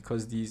lives,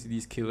 because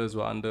these killers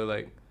were under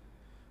like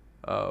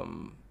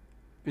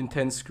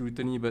intense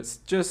scrutiny, but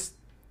just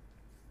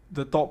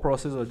the thought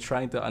process of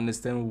trying to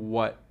understand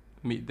what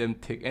made them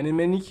tick. And in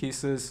many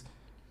cases,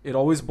 it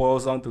always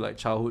boils down to like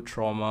childhood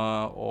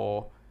trauma,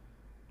 or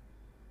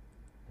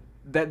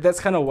that's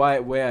kind of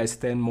where I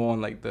stand more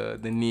on like the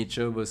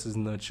nature versus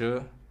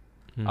nurture.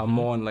 Mm-hmm. I'm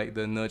more on like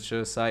the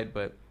nurture side,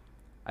 but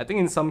I think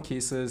in some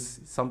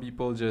cases, some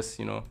people just,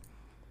 you know,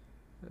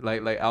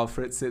 like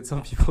Alfred said,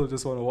 some people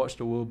just want to watch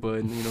the world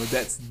burn. You know,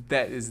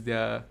 that is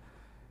their.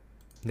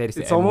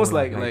 It's almost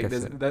like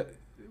there's that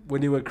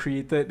when they were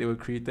created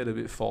a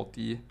bit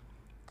faulty.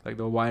 Like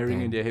the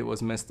wiring in their head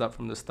was messed up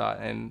from the start,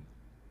 and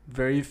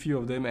very few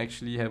of them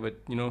actually have a,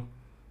 you know.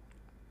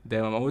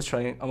 Damn, I'm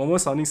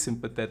almost sounding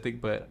sympathetic,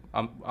 but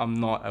I'm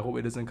not. I hope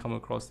it doesn't come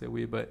across that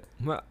way. But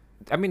well,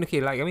 I mean, okay,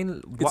 like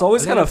it's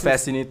always kind of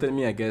fascinated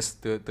me, I guess.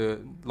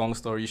 The long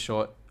story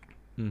short.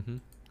 Mm-hmm.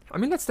 I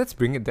mean, let's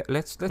bring it.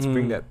 Let's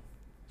bring that.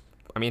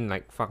 I mean,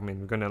 like, fuck, man,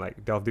 we're gonna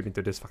like delve deep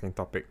into this fucking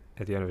topic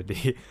at the end of the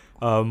day.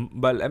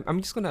 But I'm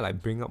just gonna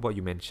like bring up what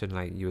you mentioned.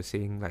 Like you were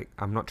saying, like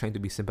I'm not trying to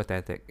be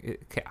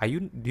sympathetic.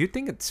 Do you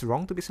think it's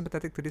wrong to be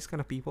sympathetic to this kind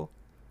of people?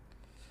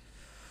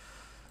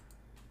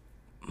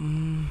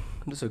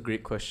 That's a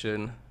great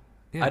question.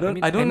 Yeah,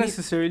 I don't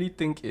necessarily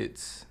think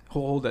it's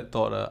hold that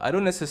thought. I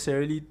don't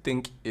necessarily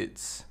think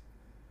it's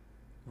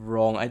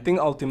wrong. I think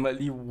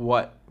ultimately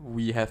what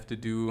we have to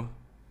do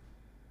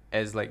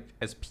as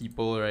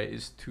people, right,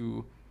 is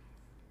to,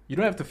 you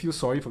don't have to feel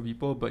sorry for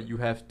people, but you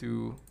have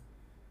to,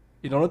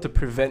 in order to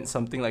prevent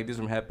something like this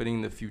from happening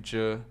in the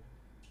future,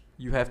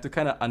 you have to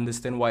kind of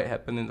understand why it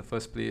happened in the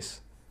first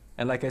place.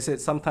 And like I said,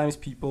 sometimes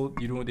people,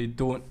 they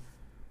don't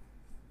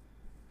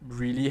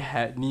really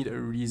need a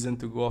reason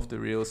to go off the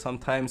rails.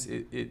 Sometimes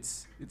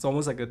it's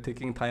almost like a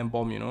ticking time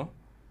bomb,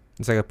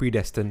 It's like a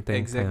predestined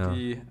thing.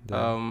 Exactly.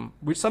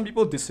 Which some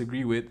people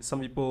disagree with. Some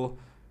people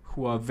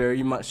who are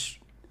very much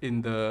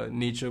in the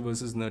nature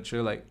versus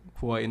nurture, like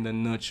who are in the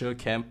nurture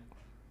camp,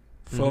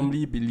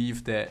 firmly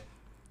believe that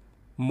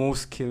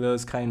most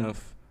killers kind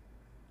of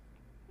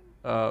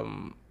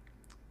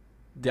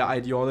their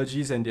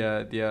ideologies and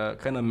their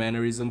kind of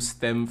mannerisms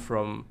stem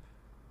from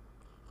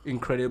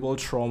incredible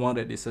trauma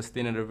that they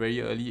sustain at a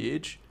very early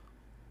age.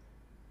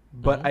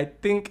 But I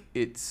think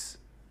it's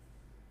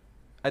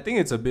a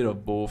bit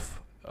of both.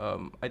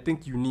 I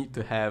think you need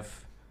to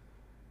have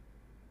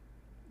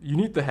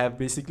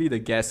basically the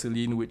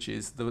gasoline, which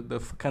is the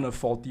kind of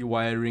faulty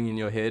wiring in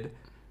your head,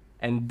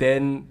 and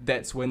then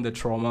that's when the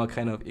trauma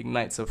kind of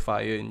ignites a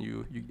fire in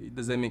you.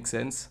 Does that make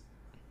sense?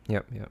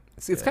 Yep.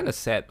 It's kind of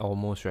sad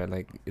almost, right?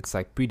 Like it's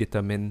like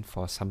predetermined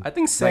for some. I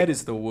think sad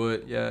is the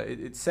word. Yeah,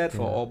 it's sad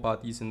for all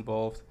parties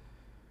involved.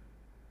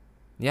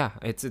 Yeah,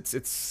 it's I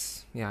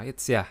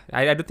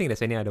don't think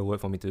there's any other word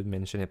for me to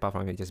mention apart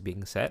from it just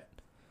being sad.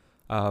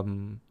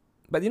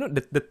 But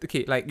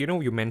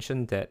you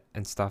mentioned that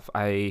and stuff.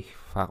 We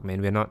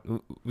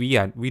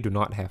do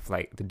not have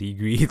like the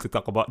degree to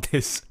talk about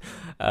this.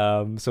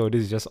 So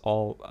this is just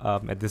all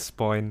at this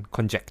point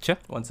conjecture.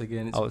 Once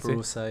again, it's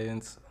bro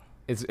science.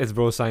 It's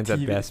bro science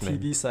at best, man.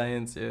 TV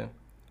science, yeah.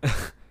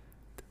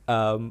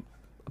 But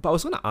I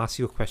was gonna ask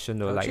you a question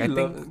though.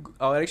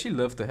 I would actually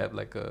love to have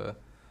like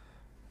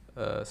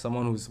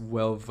someone who's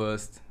well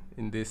versed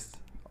in this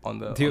on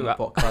the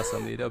podcast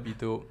someday. That'd be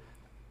dope.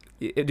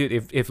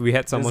 Dude, if we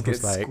had someone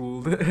who's like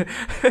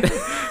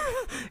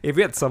if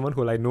we had someone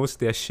who like knows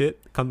their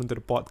shit come into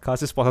the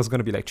podcast, this podcast is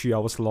gonna be like 3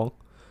 hours long.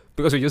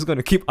 Because we're just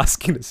gonna keep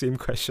asking the same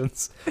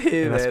questions.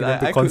 Hey, and asking them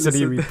to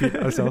constantly repeat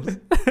ourselves.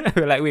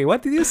 We're like, wait,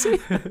 what did you say?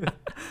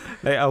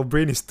 Like our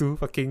brain is too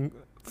fucking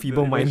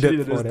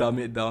feeble-minded for just that. dumb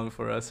it down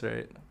for us,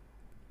 right?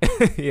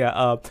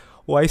 Yeah.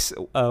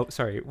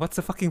 Sorry. What's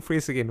the fucking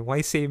phrase again?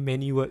 Why say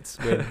many words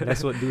when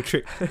less word do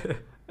trick?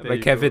 By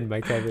Kevin.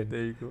 There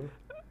you go.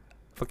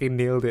 Fucking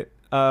nailed it.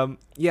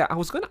 Yeah, I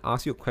was gonna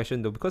ask you a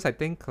question though because I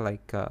think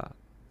like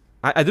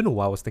I don't know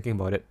why I was thinking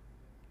about it.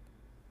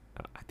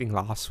 I think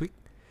last week.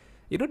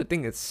 The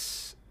thing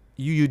is,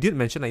 you did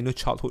mention like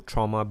childhood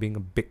trauma being a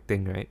big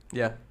thing, right?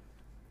 Yeah.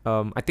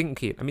 I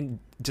think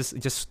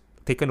just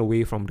taken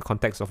away from the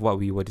context of what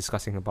we were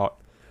discussing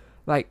about,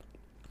 like,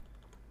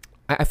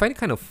 I find it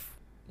kind of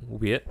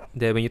weird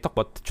that when you talk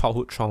about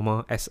childhood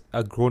trauma as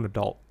a grown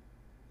adult,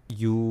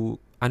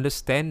 you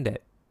understand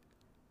that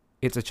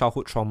it's a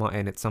childhood trauma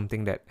and it's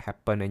something that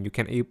happened and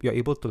you're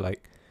able to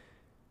like,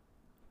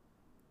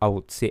 I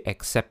would say,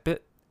 accept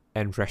it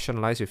and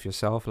rationalize with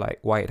yourself like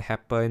why it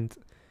happened.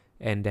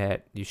 And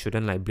that you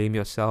shouldn't like blame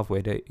yourself,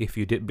 whether if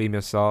you did blame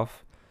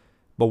yourself.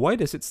 But why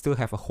does it still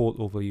have a hold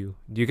over you?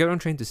 Do you get what I'm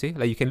trying to say?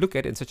 Like you can look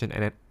at it in such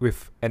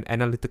with an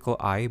analytical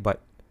eye,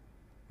 but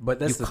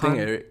that's the thing,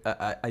 Eric.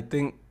 I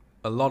think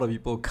a lot of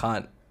people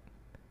can't.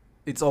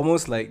 It's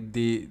almost like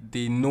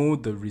they know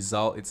the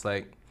result. It's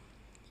like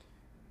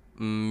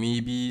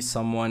maybe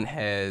someone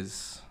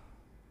has.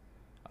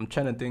 I'm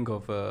trying to think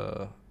of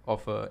a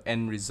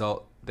end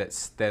result that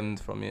stemmed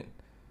from it.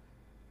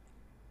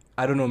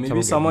 I don't know,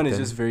 maybe someone is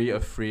just very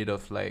afraid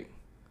of like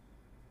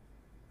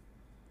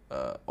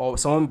or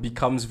someone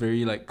becomes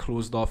very like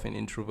closed off and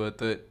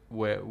introverted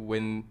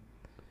when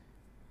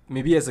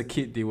maybe as a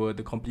kid they were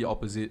the complete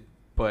opposite,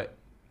 but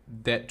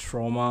that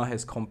trauma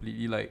has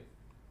completely like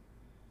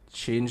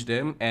changed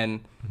them,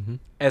 and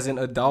as an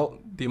adult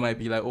they might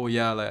be like, oh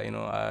yeah, like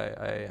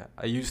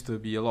I used to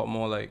be a lot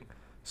more like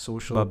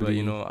social,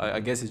 bubbly. But I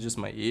guess it's just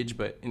my age,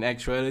 but in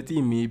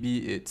actuality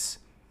maybe it's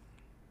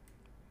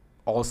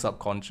all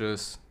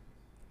subconscious.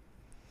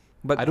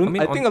 But I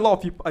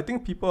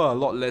think people are a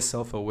lot less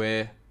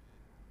self-aware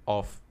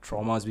of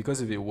traumas because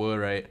if it were,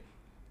 right,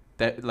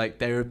 that like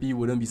therapy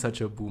wouldn't be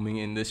such a booming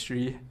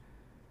industry.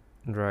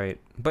 Right.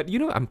 But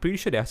I'm pretty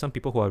sure there are some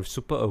people who are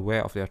super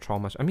aware of their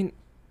traumas. I mean,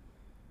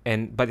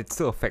 but it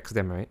still affects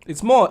them, right?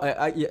 It's more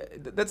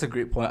that's a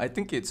great point. I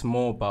think it's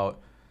more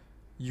about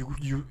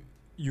you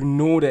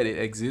know that it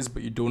exists,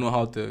 but you don't know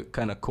how to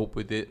kind of cope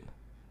with it.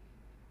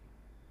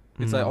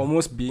 It's like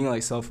almost being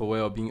like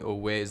self-aware or being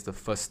aware is the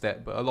first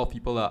step, but a lot of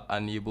people are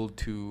unable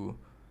to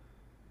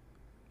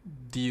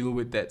deal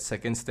with that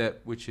second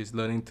step, which is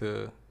learning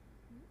to,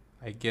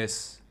 I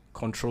guess,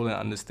 control and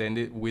understand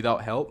it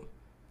without help.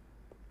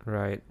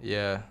 Right.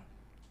 Yeah.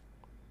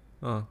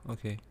 Oh,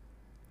 okay.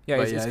 Yeah,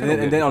 but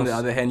and then on the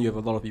other hand, you have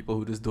a lot of people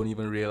who just don't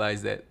even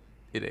realize that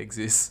it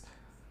exists.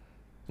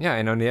 Yeah,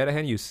 and on the other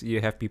hand,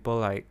 you have people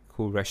like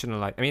who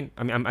rationalize.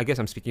 I guess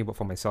I'm speaking about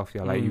for myself.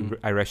 Yeah, like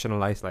I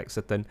rationalize like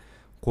certain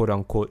quote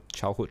unquote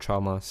childhood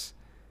traumas,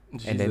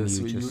 Jesus, and then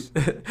you just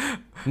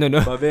No,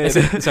 no.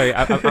 Sorry,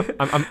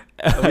 I'm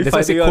that's why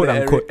I say quote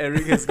unquote.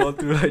 Eric has gone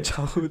through like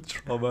childhood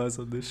traumas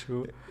on this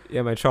show.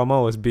 Yeah, my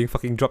trauma was being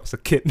fucking dropped as a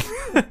kid.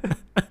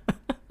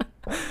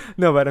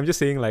 No, but I'm just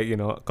saying, like,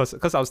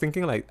 cause I was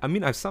thinking, like,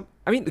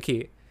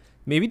 okay,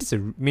 maybe this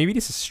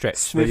is a stretch.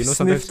 Sniff, but,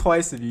 sniff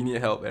twice if you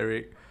need help,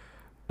 Eric.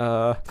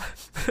 No,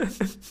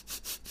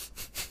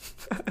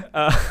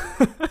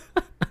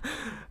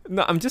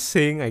 I'm just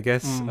saying, I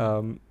guess,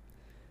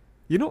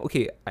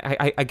 okay,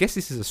 I guess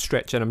this is a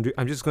stretch, and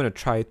I'm just gonna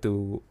try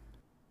to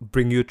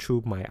bring you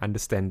through my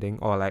understanding,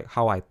 or like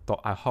how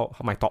how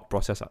my thought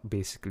process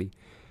basically.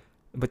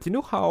 But you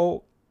know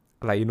how,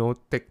 like,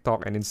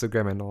 TikTok and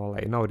Instagram and all,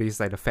 like, nowadays,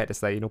 like, the fact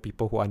is, like,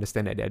 people who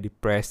understand that they're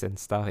depressed and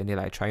stuff, and they're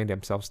like trying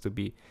themselves to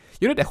be,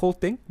 that whole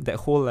thing, that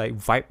whole like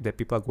vibe that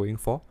people are going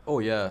for. Oh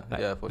yeah,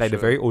 like, yeah, for like sure.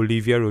 The very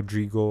Olivia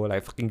Rodrigo,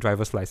 like, fucking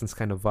driver's license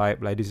kind of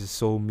vibe. Like, this is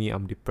so me,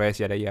 I'm depressed,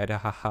 yada yada,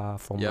 haha.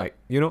 From like,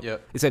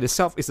 it's like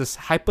it's this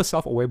hyper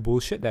self-aware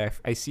bullshit that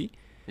I see.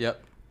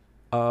 Yep.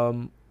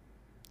 And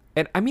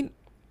I mean,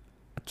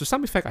 to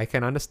some effect, I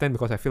can understand,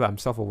 because I feel like I'm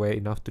self-aware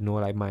enough to know,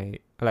 like,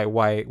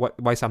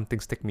 why some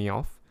things tick me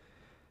off.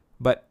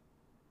 But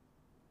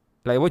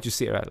like what you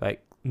said,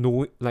 right?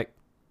 Like,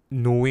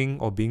 knowing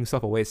or being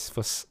self-aware is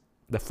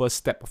the first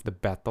step of the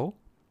battle.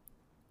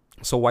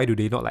 So why do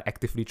they not, like,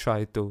 actively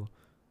try to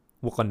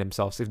work on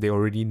themselves if they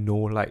already know,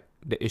 like,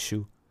 the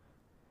issue?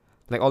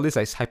 Like, all these,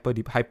 like,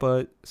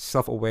 hyper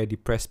self-aware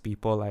depressed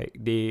people, like,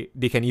 they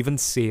can even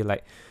say,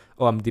 like,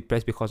 oh, I'm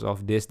depressed because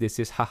of this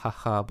is ha ha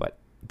ha. But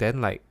then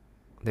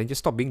just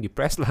stop being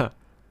depressed lah.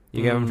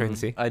 You get what I'm trying to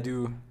say? I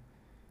do.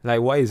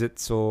 Like, why is it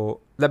so?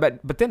 Like,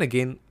 but then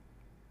again,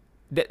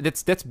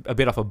 that's a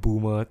bit of a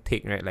boomer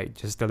take, right? Like,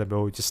 just tell them,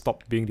 bro, just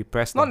stop being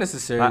depressed. Not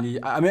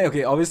necessarily. I mean,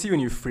 okay, obviously when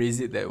you phrase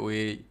it that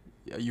way,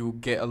 you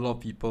get a lot of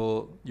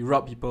people, you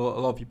rub a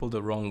lot of people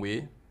the wrong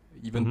way,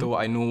 even though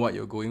I know what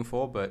you're going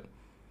for. But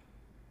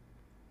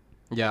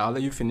yeah, I'll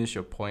let you finish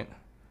your point.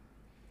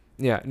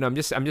 Yeah, no, I'm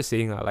just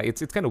saying, like,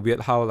 it's kind of weird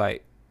how,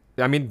 like,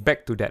 I mean,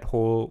 back to that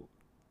whole,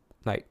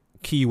 like,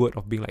 keyword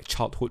of being, like,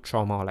 childhood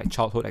trauma or, like,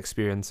 childhood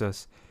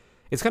experiences.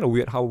 It's kind of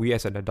weird how we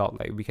as an adult,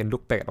 like, we can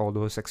look back at all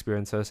those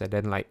experiences and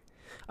then, like,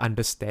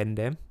 understand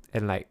them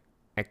and, like,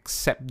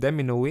 accept them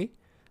in a way,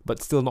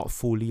 but still not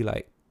fully,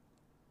 like,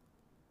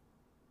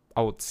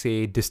 I would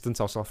say, distance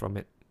ourselves from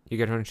it. You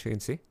get what I'm trying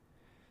to say?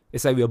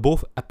 It's like we are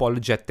both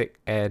apologetic,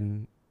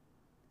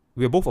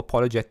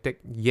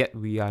 yet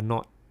we are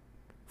not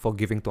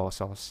forgiving to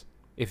ourselves.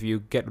 If you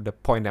get the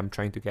point I'm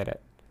trying to get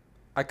at.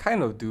 I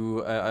kind of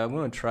do. I'm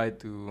going to try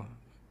to,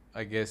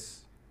 I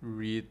guess,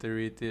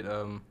 reiterate it.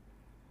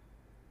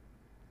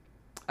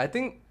 I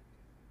think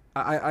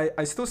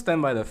I still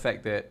stand by the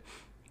fact that,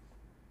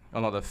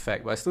 or not the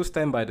fact, but I still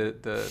stand by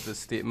the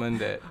statement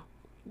that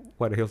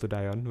what a hill to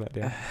die on, but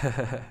yeah.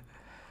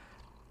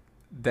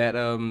 That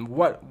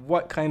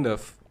what kind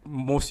of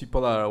most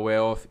people are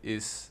aware of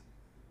is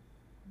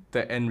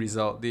the end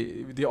result.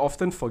 They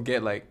often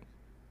forget, like,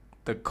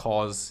 the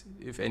cause,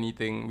 if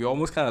anything. We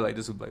almost kind of, like,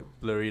 just, like,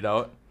 blur it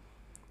out.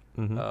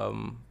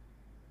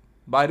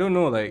 But I don't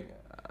know, like,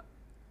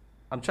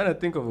 I'm trying to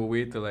think of a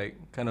way to, like,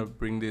 kind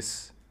of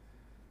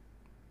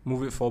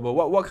move it forward.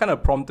 What kind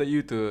of prompted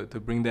you to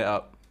bring that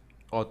up,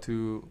 or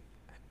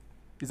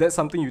is that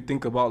something you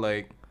think about,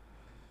 like,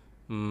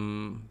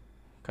 kind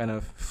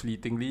of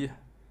fleetingly?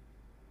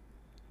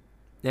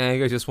 Yeah, I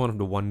guess just one of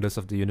the wonders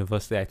of the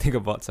universe that I think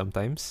about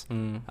sometimes.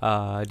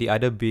 The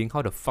other being,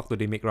 how the fuck do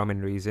they make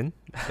ramen raisin?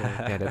 So,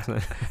 yeah, that's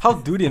not. How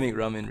do they make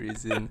ramen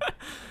raisin?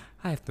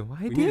 I have no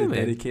idea, we need to man.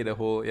 dedicate a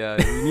whole. Yeah,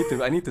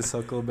 I need to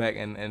circle back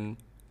and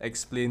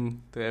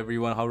explain to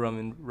everyone how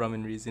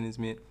ramen raisin is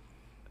made.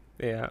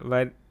 Yeah,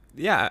 but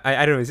yeah,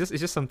 I don't know. It's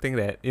just something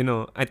that,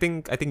 I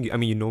think I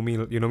mean, you know me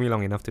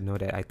long enough to know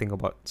that I think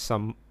about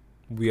some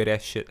weird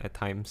ass shit at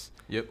times.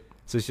 Yep.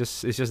 So it's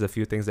just a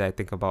few things that I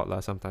think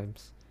about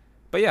sometimes.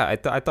 But yeah,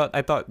 I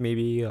thought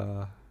maybe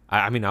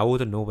I mean, I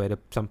wouldn't know whether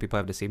some people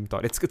have the same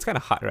thought. It's kind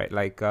of hard, right?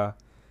 Like,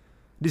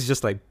 this is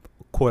just, like,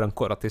 quote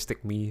unquote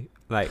autistic me,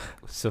 like,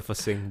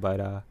 surfacing.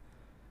 But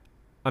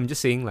I'm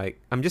just saying,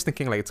 like, I'm just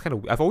thinking, like, it's kind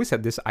of, I've always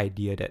had this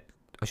idea that,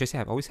 or should I say,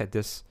 I've always had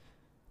this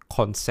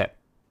concept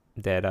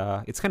that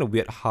it's kind of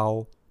weird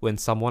how when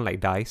someone, like,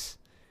 dies,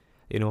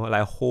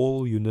 like, a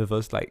whole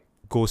universe, like,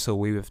 goes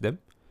away with them.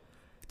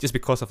 Just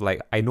because of,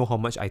 like, I know how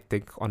much I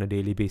think on a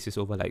daily basis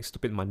over, like,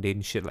 stupid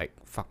mundane shit, like,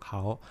 fuck,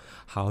 how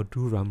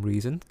do rum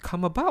reason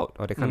come about,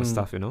 or that kind of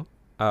stuff,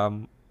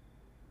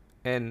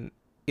 and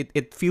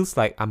it feels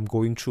like I'm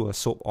going through a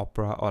soap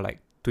opera, or, like,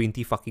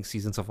 20 fucking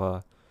seasons of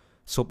a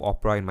soap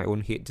opera in my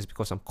own head, just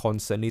because I'm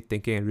constantly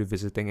thinking and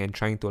revisiting and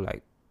trying to,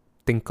 like,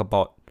 think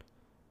about,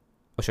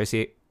 or should I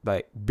say,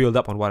 like, build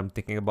up on what I'm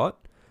thinking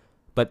about.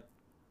 But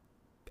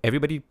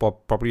everybody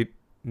probably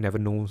never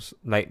knows,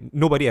 like,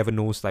 nobody ever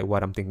knows, like,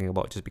 what I'm thinking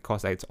about, just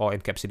because, like, it's all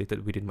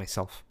encapsulated within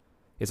myself.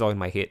 It's all in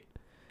my head.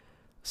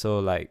 So,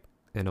 like,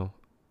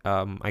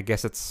 I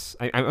guess it's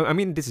I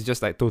mean, this is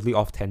just, like, totally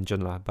off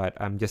tangent lah, but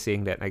I'm just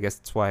saying that I guess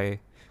that's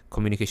why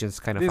communication is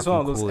kind of This is fucking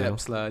one of those cool.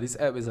 apps lah. This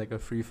app is like a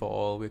free for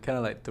all. We're kind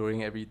of like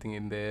throwing everything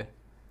in there.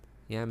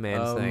 Yeah,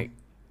 man. It's like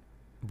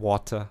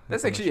water.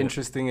 That's actually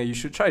interesting. You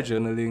should try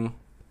journaling.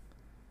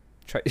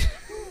 Try.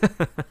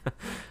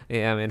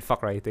 Yeah, man.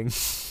 Fuck writing.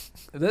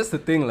 That's the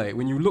thing. Like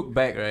when you look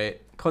back, right?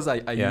 Cause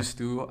I used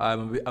to.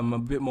 I'm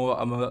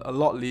a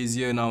lot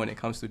lazier now when it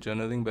comes to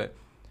journaling. But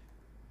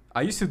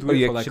I used to do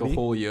it for like a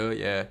whole year.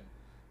 Yeah.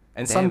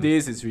 And some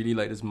days it's really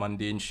like this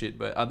mundane shit.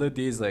 But other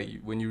days,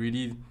 like when you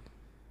really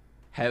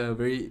had a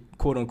very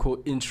quote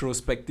unquote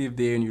introspective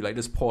day and you like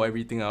just pour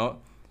everything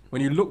out.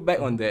 When you look back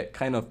on that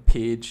kind of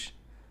page,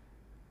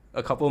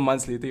 a couple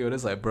months later, you're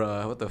just like,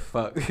 bruh, what the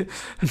fuck?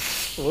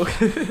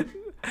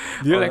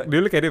 Do you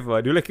look at it?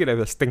 Do you look at it as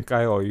a stink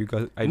eye, or you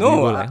guys?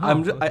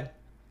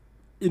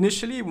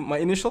 Initially, my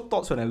initial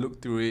thoughts when I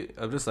looked through it,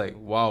 I'm just like,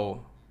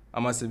 wow, I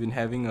must have been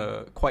having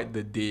quite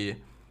the day.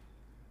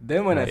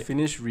 Then when I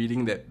finished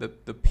reading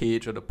the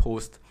page or the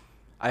post,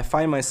 I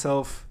find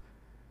myself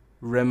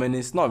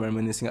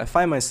I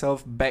find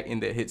myself back in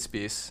that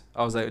headspace.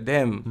 I was like,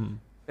 damn.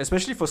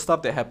 Especially for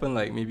stuff that happened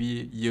like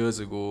maybe years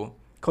ago,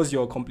 because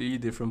you're a completely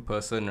different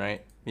person,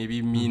 right?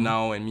 Maybe me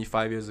now and me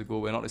 5 years ago,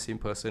 we're not the same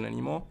person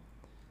anymore.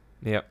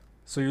 Yep.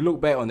 So you look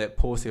back on that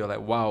post, you're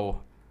like,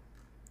 wow,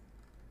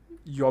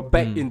 you're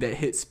back in that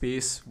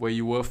headspace where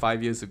you were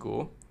 5 years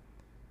ago.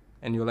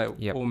 And you're like,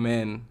 oh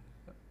man,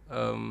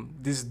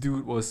 this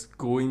dude was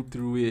going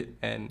through it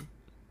and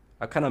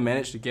I kind of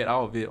managed to get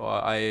out of it,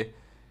 or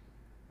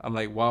I'm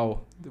like,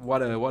 wow,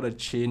 what a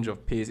change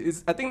of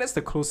pace. I think that's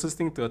the closest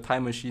thing to a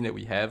time machine that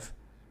we have.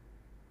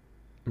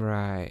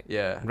 Right.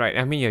 Yeah. Right.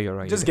 I mean, yeah, you're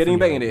right. Just getting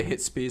back in the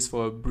headspace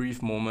for a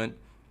brief moment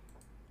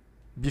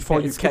before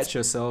you catch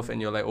yourself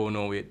and you're like, oh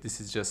no, wait, this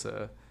is just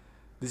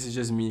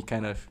me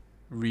kind of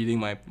reading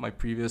my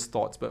previous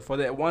thoughts. But for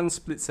that one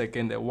split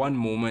second, that one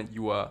moment,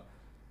 you are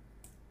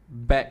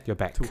back. You're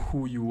back to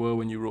who you were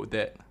when you wrote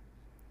that.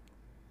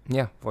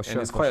 Yeah, for sure.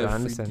 And it's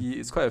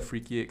quite a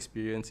freaky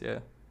experience. Yeah.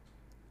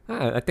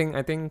 I think.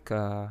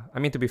 I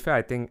mean, to be fair,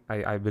 I think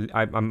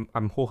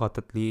I'm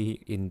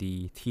wholeheartedly in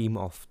the team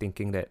of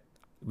thinking that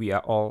we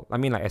are all. I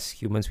mean, like as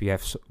humans, we are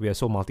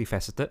so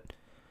multifaceted.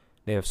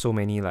 They have so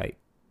many like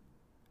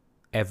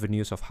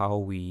avenues of how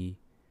we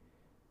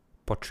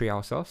portray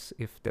ourselves.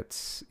 If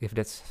that's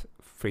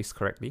phrased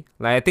correctly.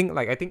 I think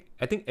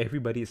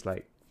everybody is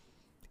like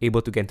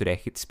able to get into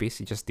that headspace.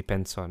 It just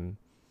depends on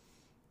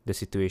the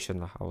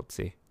situation, I would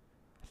say.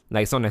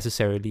 Like, it's not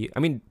necessarily...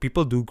 I mean,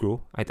 people do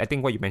grow. I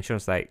think what you mentioned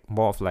is, like,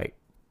 more of, like...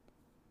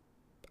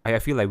 I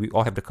feel like we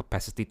all have the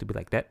capacity to be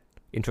like that,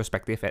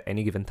 introspective at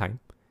any given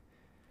time.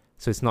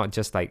 So it's not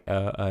just, like,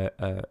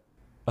 a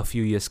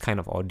few years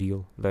kind of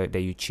ordeal that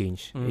you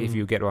change, if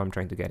you get what I'm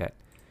trying to get at.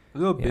 A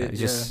little bit,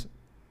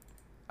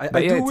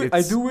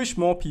 I do wish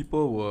more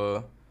people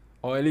were...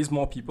 Or at least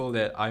more people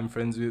that I'm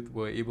friends with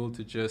were able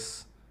to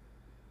just...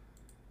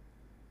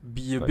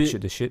 be a bit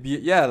shoot the shit.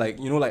 Like,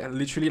 you know, like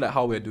literally like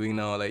how we're doing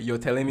now. Like you're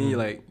telling me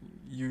like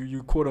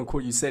you quote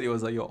unquote, you said it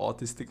was like your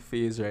autistic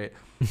phase, right?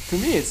 To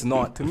me it's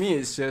not. To me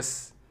it's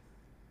just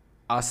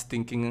us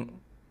thinking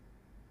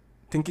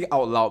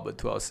out loud, but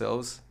to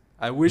ourselves.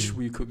 I wish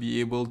we could be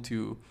able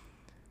to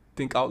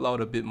think out loud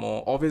a bit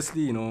more.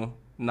 Obviously, you know,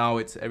 now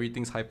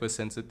everything's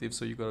hypersensitive,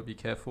 so you gotta be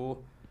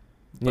careful.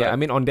 But I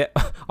mean, on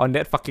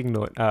that fucking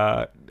note,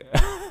 I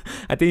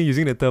think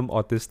using the term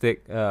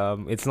autistic,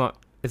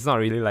 it's not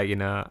really like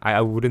I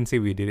wouldn't say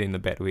we did it in a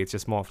bad way. It's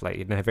just more of like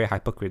in a very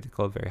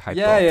hypercritical, very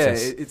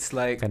hyper-obsessed it's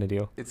like kind of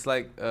deal. It's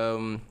like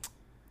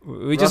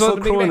we just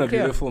want to make that A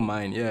Beautiful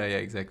Mind. Yeah,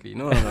 exactly.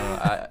 No.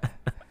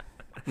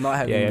 I'm not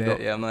having that.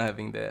 Yeah, I'm not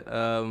having that.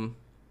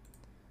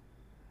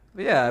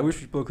 But yeah, I wish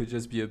people could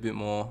just be a bit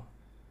more,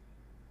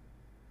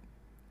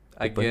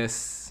 I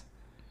guess,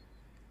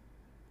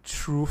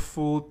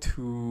 truthful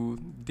to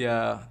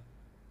their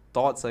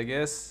thoughts, I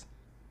guess.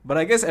 But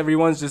I guess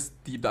everyone's just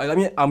deep. I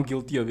mean, I'm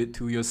guilty of it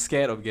too. You're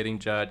scared of getting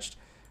judged.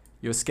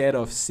 You're scared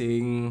of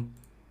saying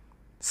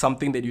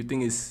something that you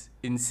think is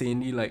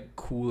insanely like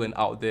cool and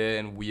out there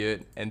and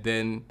weird, and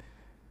then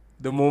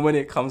the moment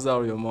it comes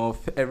out of your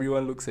mouth,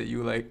 everyone looks at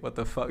you like, "What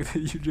the fuck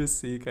did you just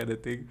say?" kind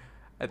of thing.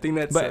 I think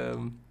that's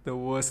the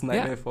worst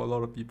nightmare for a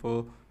lot of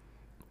people.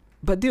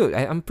 But dude,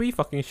 I'm pretty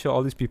fucking sure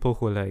all these people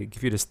who like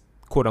give you this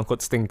quote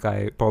unquote stink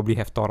eye probably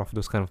have thought of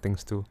those kind of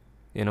things too.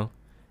 You know.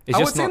 I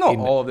would say not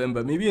all of them,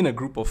 but maybe in a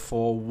group of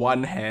 4,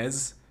 one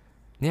has.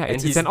 Yeah,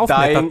 it's an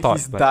off-meta thought.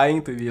 He's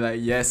dying to be like,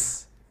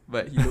 yes,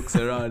 but he looks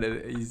around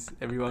and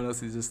everyone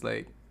else is just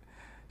like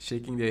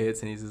shaking their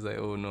heads and he's just like,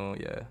 oh no,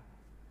 yeah.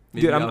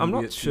 Maybe dude, I'm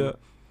not sure.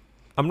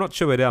 I'm not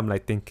sure whether I'm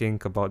like thinking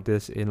about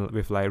this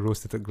with like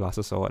rose-tinted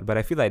glasses or what, but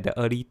I feel like the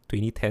early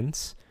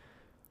 2010s,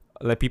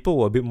 like people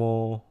were a bit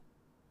more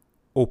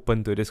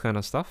open to this kind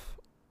of stuff,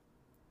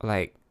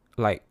 like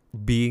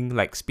being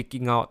like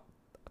speaking out.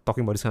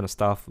 Talking about this kind of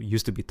stuff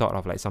used to be thought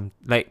of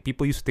like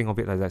people used to think of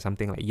it as like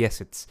something like, yes,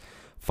 it's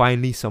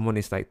finally someone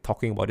is like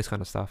talking about this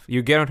kind of stuff.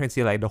 You get what I'm trying to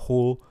say? Like the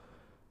whole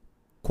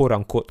quote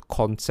unquote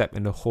concept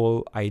and the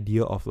whole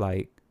idea of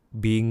like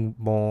being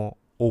more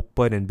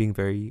open and being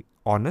very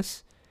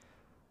honest.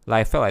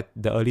 Like I felt like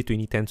the early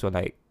 2010s were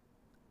like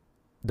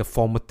the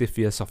formative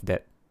years of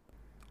that.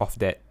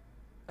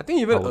 I think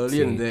even I would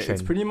earlier than say that, it's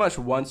trend. pretty much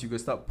once you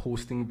could start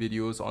posting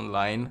videos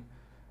online.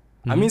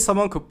 I Mhm. mean,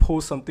 someone could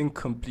post something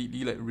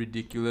completely like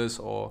ridiculous,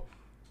 or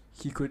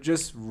he could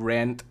just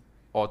rant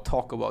or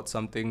talk about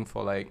something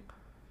for like.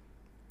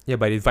 Yeah,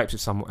 but it vibes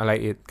with someone.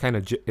 Like it kind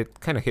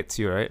of hits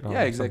you, right?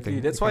 Yeah, exactly.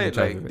 Something. That's You why kinda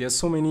jive with like it. there's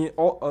so many.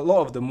 A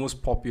lot of the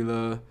most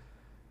popular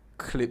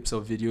clips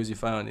or videos you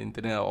find on the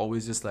internet are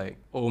always just like,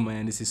 oh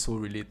man, this is so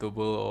relatable,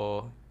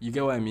 or you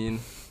get what I mean.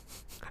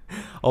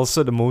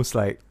 Also the most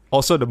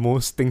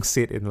things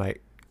said in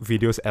like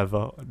videos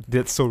ever.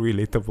 That's so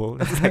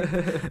relatable. It's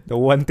like the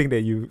one thing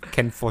that you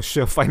can for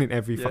sure find in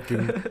every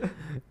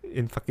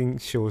fucking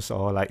shows,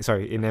 or like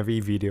in every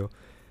video.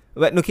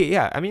 But okay,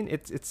 yeah, I mean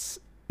it's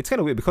kind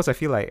of weird because I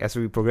feel like as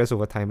we progress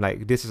over time,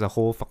 like this is a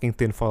whole fucking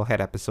tinfoil hat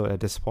episode at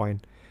this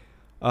point.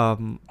 Our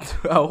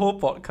whole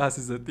podcast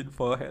is a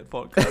tinfoil hat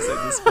podcast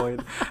at this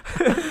point.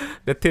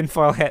 The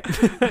tinfoil hat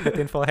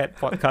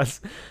podcast.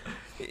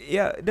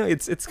 Yeah, no,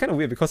 it's kind of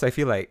weird because I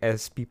feel like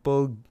as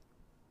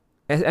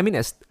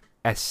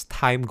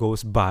time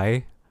goes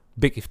by,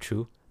 big if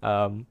true,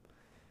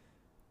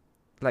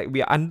 like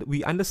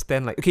we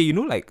understand, like, okay,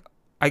 like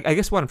I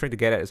guess what I'm trying to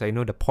get at is,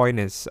 the point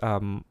is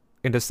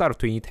in the start of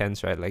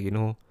 2010s, right, like,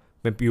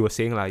 when you were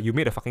saying, like, you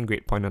made a fucking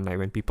great point on, like,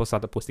 when people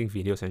started posting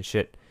videos and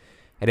shit,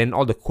 and then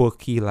all the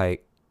quirky,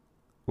 like,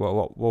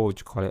 what would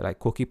you call it, like,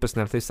 quirky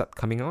personalities start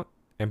coming out,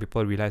 and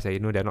people realize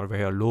that, they're not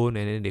very alone,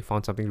 and then they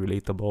found something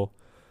relatable.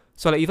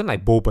 So, like, even,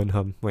 like, Bo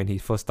Burnham, when he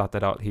first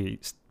started out, he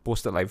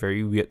posted, like,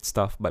 very weird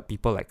stuff, but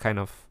people, like, kind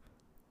of,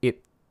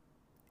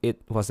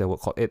 what's that word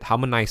called? It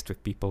harmonized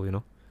with people,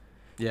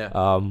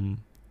 Yeah.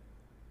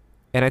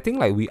 And I think,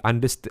 like, we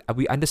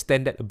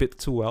understand that a bit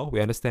too well. We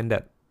understand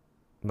that,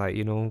 like,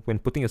 when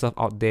putting yourself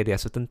out there are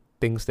certain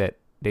things that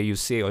you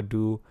say or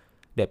do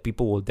that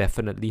people will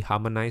definitely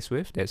harmonize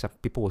with, that some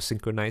people will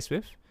synchronize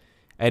with.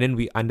 And then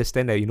we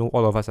understand that,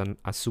 all of us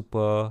are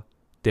super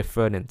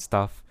different and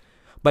stuff.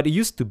 But it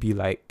used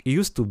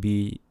to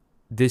be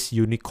this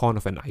unicorn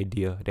of an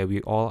idea that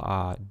we all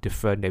are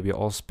different, that we're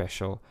all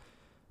special.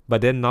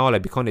 But then now,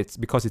 like,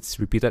 because it's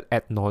repeated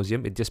ad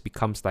nauseum, it just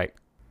becomes like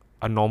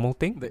a normal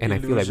thing. The and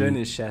illusion I feel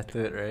like is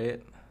shattered,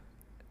 right?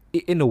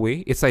 In a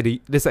way, it's like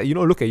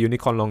look at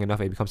unicorn long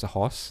enough, it becomes a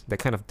horse, that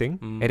kind of thing.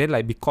 And then,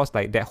 like, because,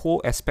 like, that whole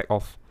aspect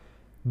of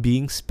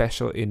being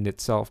special in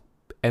itself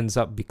ends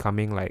up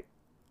becoming like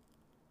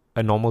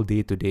a normal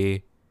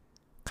day-to-day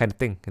kind of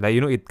thing. Like,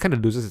 it kind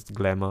of loses its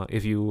glamour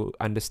if you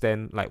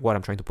understand, like, what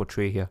I'm trying to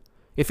portray here.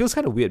 It feels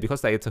kind of weird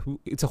because, like,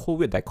 it's a whole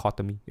weird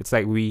dichotomy. It's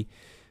like we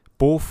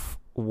both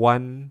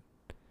want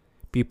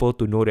people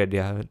to know that they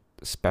are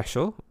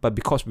special, but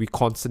because we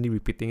constantly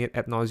repeating it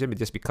ad nauseum, it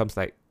just becomes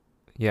like,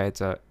 it's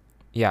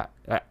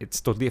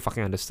totally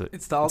fucking understood.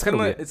 It's the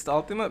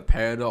ultimate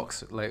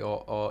paradox, like,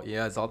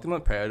 it's the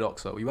ultimate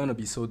paradox. We want to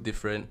be so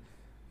different,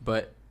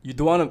 but you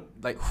don't want to,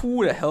 like,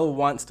 who the hell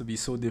wants to be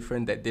so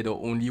different that they're the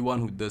only one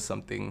who does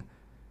something?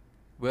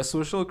 We're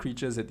social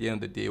creatures at the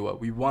end of the day.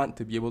 We want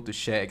to be able to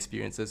share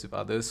experiences with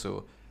others,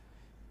 so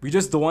we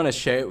just don't want to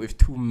share it with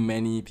too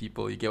many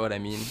people. You get what I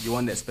mean? You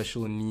want that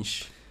special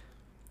niche.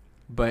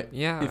 But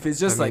if it's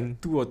just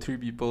like 2 or 3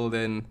 people,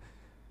 then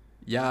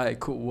it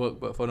could work.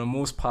 But for the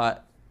most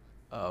part,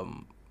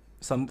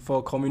 for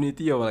a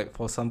community, or like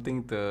for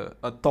something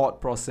a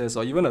thought process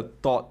or even a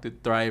thought to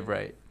thrive,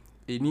 right,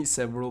 it needs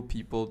several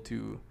people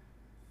to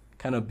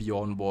kind of be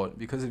on board.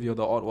 Because if you're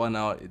the odd one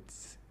out,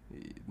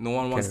 no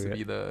one wants to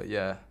be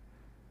the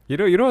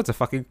You know what's a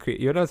fucking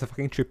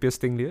trippiest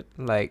thing, dude?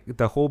 Like,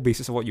 the whole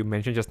basis of what you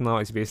mentioned just now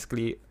is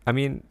basically, I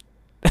mean,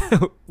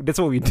 that's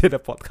what we did a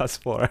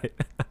podcast for, right?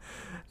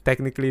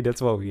 Technically,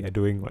 that's what we are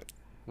doing. What?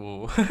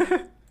 Whoa.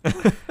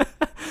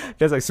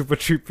 That's like super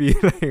trippy,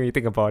 like, when you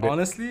think about it.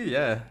 Honestly,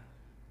 yeah.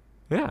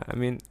 Yeah, I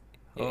mean,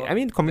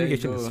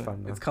 communication is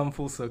fun. It's come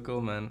full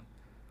circle, man.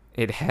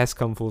 It has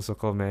come full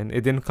circle, man.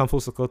 It didn't come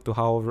full circle to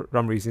how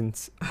rum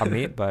raisins are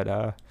made, but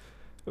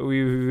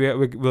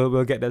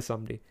we'll get there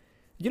someday.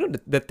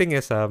 The thing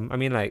is, I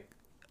mean, like,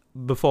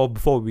 before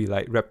we,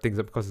 like, wrap things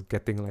up, because it's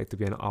getting, like, to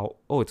be an hour.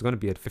 Oh, it's gonna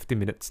be at 50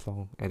 minutes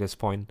long at this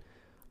point.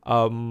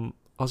 I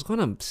was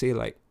gonna say,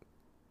 like,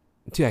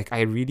 dude,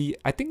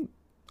 I think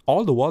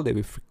all the while that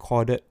we've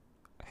recorded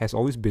has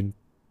always been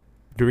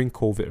during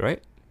COVID,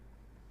 right?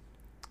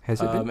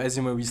 Has it been? As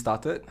in when we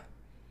started?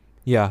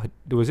 Yeah,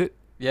 was it?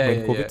 Yeah,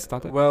 when COVID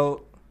started?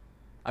 Well,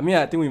 I mean,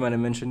 I think we might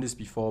have mentioned this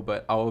before,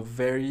 but our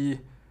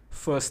very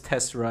first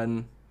test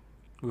run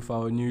with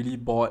our newly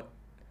bought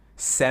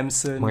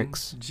Samsung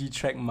mics.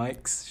 G-Track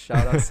mics.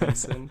 Shout out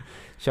Samsung.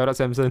 Shout out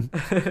Samsung.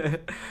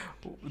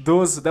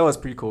 That was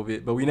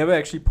pre-COVID, but we never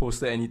actually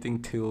posted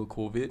anything till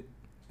COVID,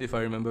 if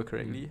I remember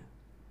correctly.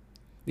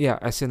 Yeah,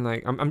 as in,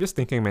 like, I'm just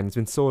thinking, man, it's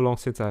been so long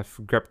since I've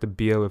grabbed a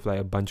beer with, like,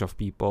 a bunch of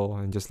people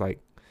and just, like,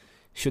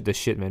 shoot the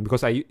shit, man.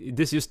 Because that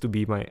used to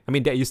be my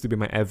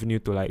avenue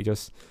to, like,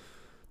 just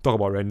talk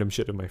about random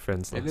shit with my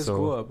friends. Hey, let's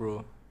go,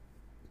 bro.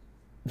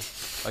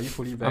 Are you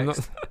fully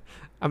vaxxed?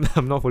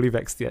 I'm not fully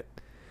vaxxed yet.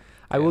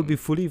 I will be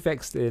fully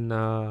vaxxed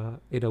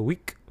in a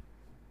week.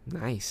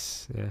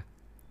 Nice. Yeah.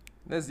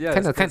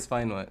 That's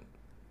fine, what?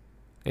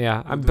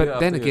 Yeah. But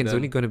then again, it's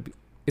only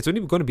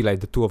gonna be like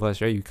the two of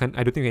us, right?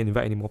 I don't think we can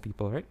invite any more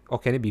people, right? Or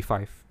can it be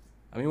 5?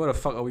 I mean, what the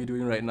fuck are we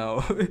doing right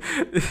now?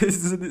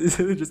 It's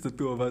just the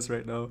two of us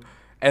right now,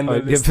 and the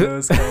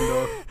listeners, kind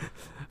of.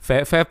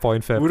 Fair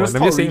point. We'll just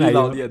talk really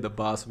loudly at the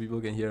bar so people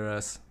can hear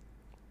us.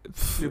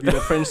 It'll be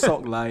the French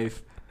Sock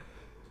live.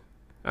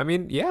 I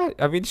mean, yeah.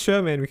 I mean,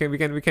 sure, man. We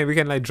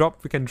can like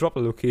drop a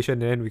location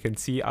and then we can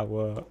see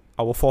our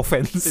 4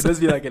 fans. It'll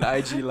just be like an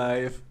IG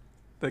live.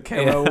 The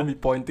camera won't be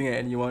pointing at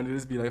anyone. It'll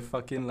just be like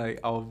fucking like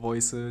our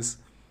voices.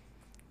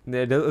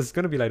 Yeah, it's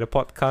gonna be like the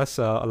podcast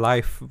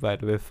live,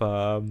 but with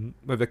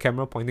the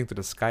camera pointing to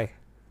the sky.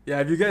 Yeah,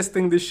 if you guys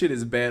think this shit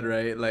is bad,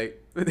 right?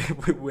 Like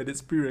when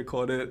it's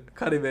pre-recorded,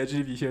 can't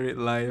imagine if you hear it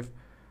live.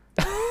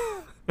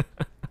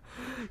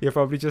 You'll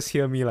probably just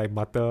hear me like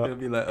mutter. You'll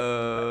be like,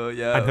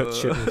 yeah. Unheard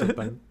shit most of the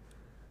time.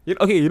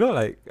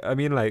 Like I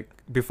mean, like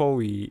before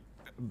we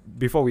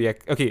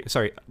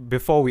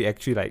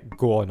actually like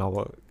go on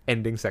our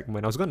ending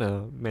segment, I was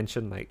gonna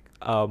mention like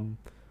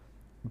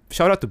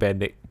shout out to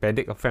Bandic.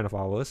 Bandic, a friend of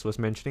ours, was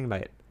mentioning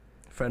like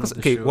friend of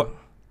the show.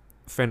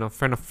 Friend of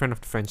the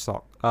French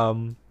Sock.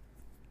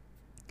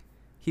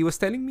 He was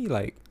telling me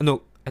like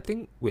no, I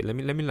think let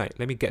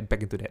me get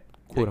back into that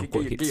quote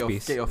unquote hate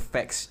space. Get your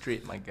facts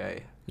straight, my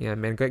guy. Yeah,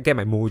 man, get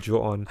my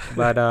mojo on.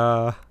 But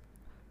I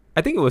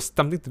think it was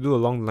something to do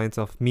along the lines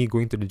of me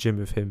going to the gym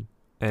with him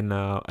and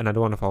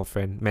another one of our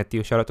friend,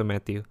 Matthew. Shout out to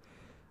Matthew.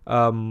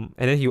 And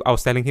then I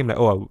was telling him like,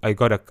 oh, I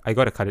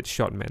gotta cut it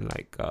short, man.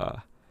 Like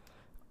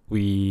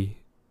me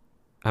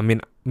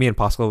and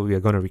Pascal, we are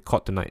gonna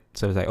record tonight.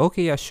 So I was like,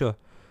 okay, yeah, sure.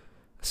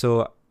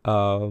 So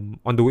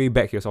on the way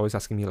back, he was always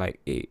asking me like,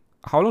 hey,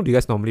 how long do you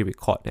guys normally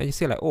record? And I just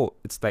say like, oh,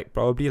 it's like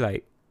probably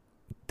like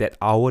that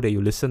hour that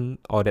you listen,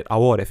 or that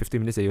hour or that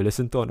 15 minutes that you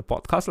listen to on the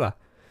podcast lah.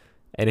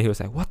 And then he was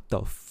like, what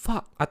the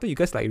fuck? I thought you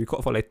guys like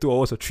record for like 2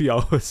 hours or 3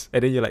 hours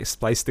and then you like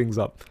splice things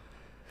up.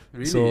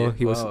 Really? So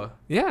he was,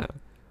 yeah.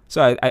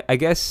 So I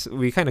guess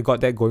we kind of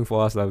got that going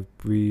for us. Like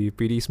we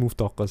pretty smooth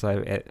talkers.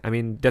 I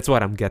mean, that's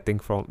what I'm getting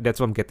from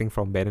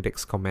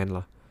Benedict's comment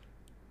lah.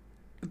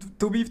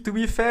 To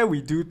be fair,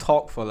 we do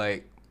talk for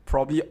like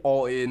probably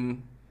all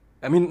in.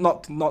 I mean,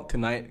 not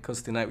tonight,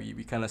 because tonight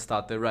we kind of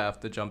started right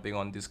after jumping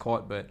on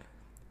Discord, but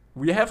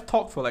we have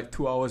talked for like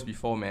 2 hours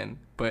before, man.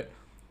 But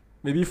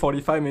maybe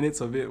 45 minutes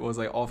of it was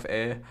like off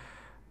air.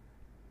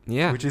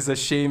 Yeah. Which is a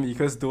shame,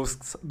 because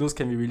those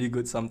can be really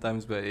good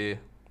sometimes, but you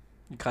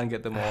can't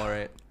get them all,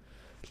 right?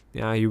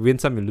 Yeah, you win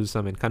some, you lose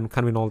some, and can't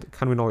win all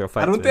your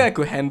fights. I don't think I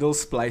could handle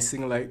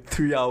splicing like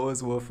 3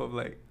 hours worth of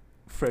like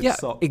French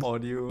Sock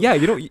audio. Yeah,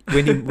 you know,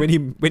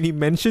 when he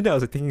mentioned it, I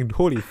was like thinking,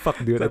 holy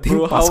fuck, dude, I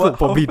think Pascal will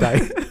probably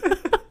die.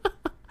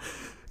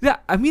 Yeah,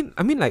 I mean,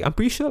 like I'm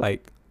pretty sure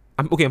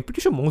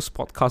most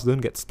podcasts don't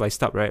get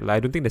spliced up, right? Like I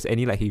don't think there's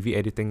any like heavy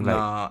editing. Like,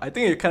 nah, I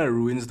think it kind of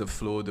ruins the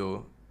flow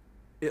though.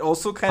 It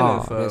also kind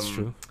of that's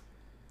true.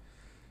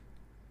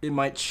 It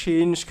might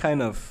change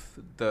kind of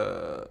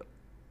the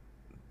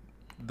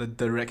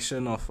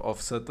direction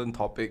of certain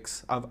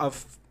topics.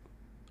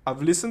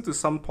 I've listened to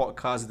some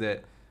podcasts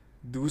that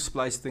do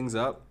splice things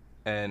up,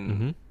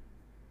 and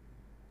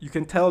you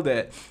can tell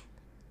that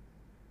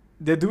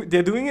they're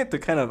doing it to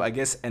kind of, I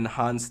guess,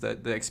 enhance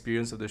the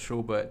experience of the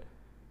show, but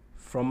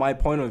from my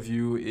point of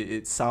view,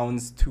 it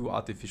sounds too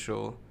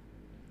artificial.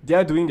 They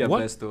are doing their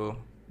best though.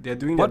 They're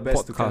doing their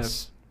best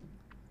podcasts?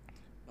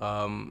 To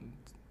kind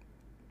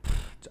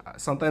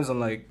of sometimes on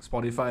like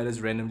Spotify, I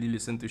just randomly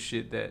listen to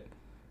shit that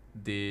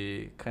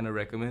they kind of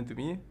recommend to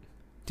me.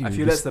 I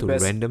feel that's the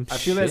best.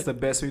 That's the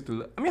best way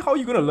to. I mean, how are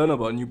you gonna learn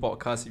about new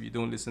podcasts if you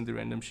don't listen to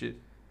random shit?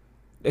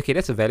 Okay,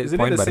 that's a valid Isn't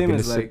point. Isn't it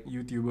the same as like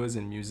YouTubers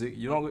and music?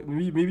 You know,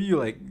 maybe you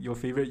like your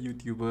favorite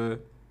YouTuber,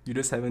 you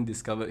just haven't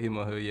discovered him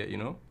or her yet. You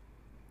know.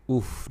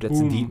 Oof,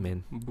 that's deep,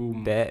 man.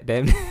 Boom.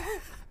 Damn.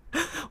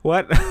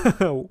 What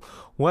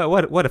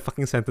a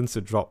fucking sentence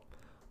to drop.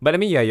 But I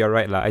mean, yeah, you're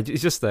right lah.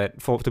 It's just that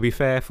to be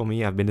fair, for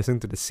me, I've been listening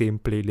to the same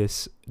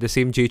playlist, the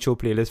same J-Cho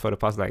playlist for the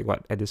past like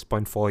at this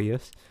point 4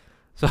 years.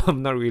 So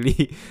I'm not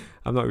really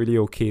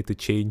okay to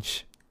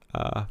change.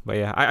 But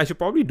yeah, I should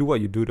probably do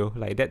what you do though.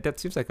 Like that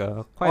seems like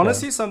a quite.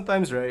 Honestly,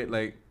 sometimes, right?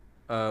 Like,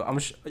 I'm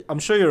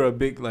sure you're a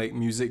big like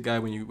music guy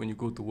when you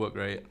go to work,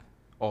 right?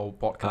 Or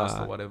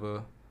podcast or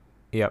whatever.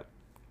 Yep.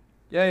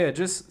 Yeah.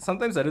 Just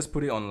sometimes I just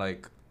put it on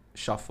like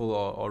shuffle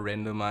or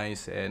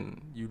randomize,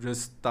 and you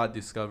just start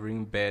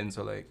discovering bands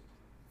or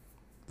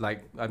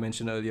like I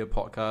mentioned earlier,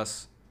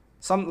 podcasts.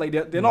 Some like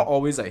they're not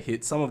always like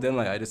hits. Some of them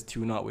like I just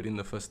tune out within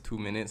the first 2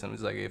 minutes. I'm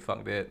just like, hey,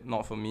 fuck that,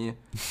 not for me.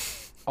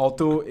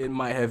 Although it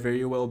might have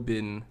very well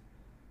been,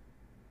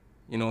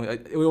 you know,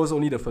 it was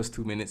only the first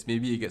 2 minutes.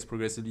 Maybe it gets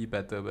progressively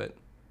better, but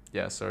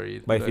yeah,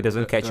 sorry. But if it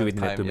doesn't catch you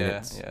within that 2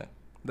 minutes, yeah,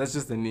 that's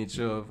just the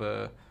nature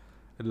of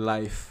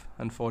life.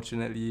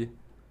 Unfortunately,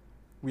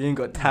 we ain't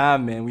got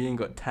time, man. We ain't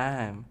got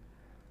time.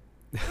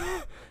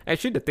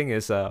 Actually, the thing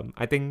is,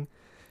 I think,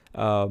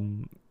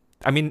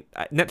 I mean,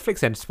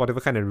 Netflix and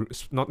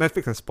Spotify not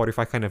Netflix and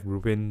Spotify kind of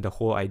ruin the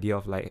whole idea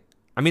of like,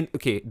 I mean,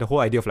 okay, the whole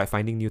idea of like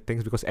finding new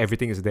things because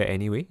everything is there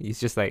anyway. It's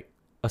just like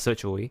a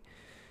search away.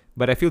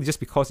 But I feel just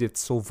because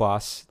it's so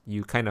vast,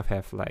 you kind of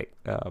have like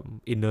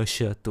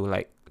inertia to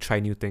like try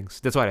new things.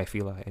 That's what I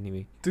feel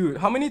anyway. Dude,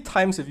 how many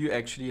times have you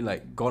actually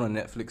like gone on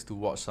Netflix to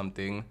watch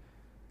something,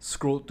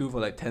 scrolled through for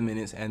like 10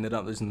 minutes, ended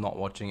up just not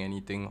watching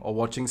anything, or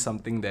watching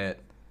something that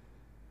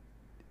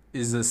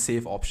is a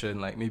safe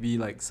option, like maybe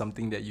like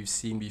something that you've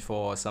seen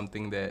before or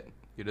something that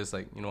you're just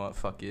like, you know what,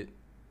 fuck it.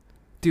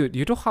 Dude,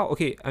 you know how,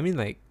 okay, I mean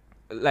like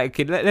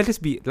okay, let this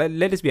be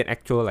an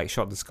actual like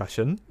short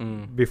discussion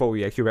before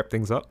we actually wrap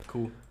things up.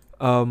 Cool.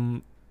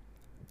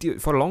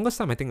 Dude, for the longest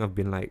time I think I've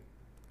been like,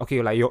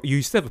 okay, like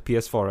you still have a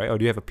PS4, right? Or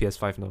do you have a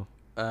PS5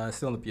 now?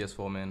 Still on the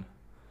PS4, man.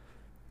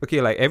 Okay,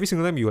 like every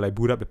single time you like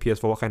boot up the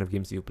PS4, what kind of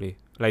games do you play?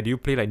 Like, do you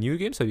play like new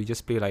games or do you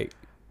just play like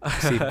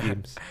same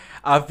games?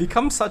 I've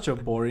become such a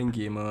boring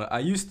gamer. I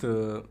used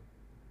to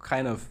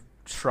kind of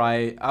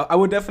try. I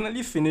would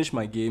definitely finish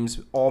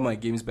all my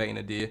games back in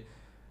the day,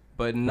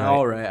 but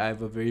now right I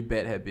have a very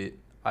bad habit.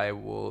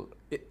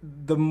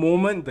 The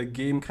moment the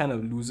game kind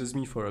of loses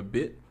me for a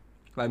bit,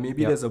 like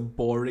maybe there's a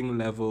boring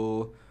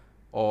level,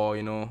 or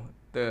you know,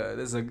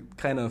 there's a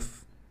kind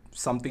of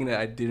something that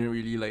I didn't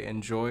really like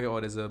enjoy, or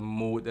there's a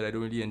mode that I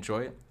don't really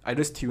enjoy, I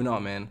just tune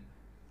out, man.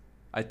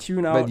 I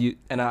tune out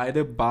and I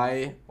either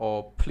buy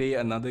or play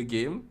another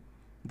game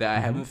that I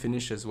haven't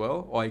finished as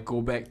well, or I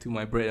go back to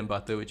my bread and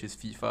butter, which is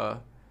FIFA.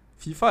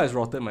 FIFA has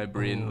rotted my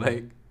brain.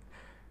 Like,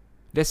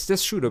 that's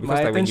true though. Because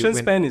my like attention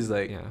span is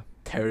like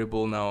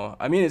terrible now.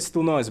 I mean, it's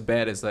still not as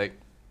bad as like,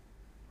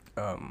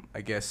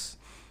 I guess,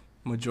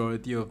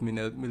 majority of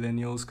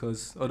millennials.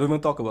 Cause I don't even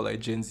talk about like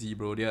Gen Z,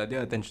 bro.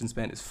 Their attention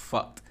span is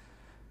fucked.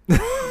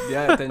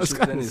 Their attention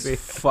span is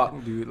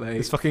fucked, dude. Like,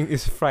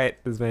 it's fried,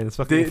 this man. It's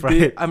fucking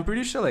fried. I'm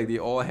pretty sure like they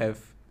all have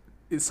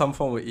some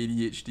form of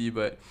ADHD,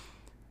 but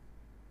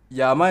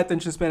yeah, my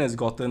attention span has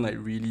gotten like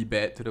really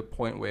bad to the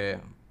point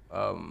where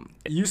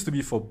it used to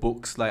be for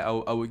books. Like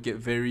I would get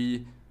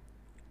very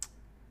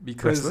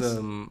restless?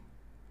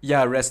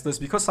 Restless,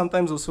 because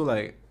sometimes also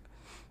like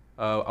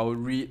I would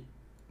read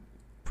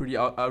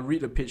I'll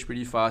read the page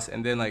pretty fast,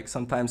 and then like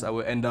sometimes I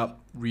would end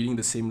up reading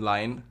the same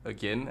line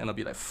again, and I'll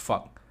be like,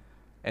 fuck.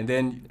 And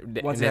then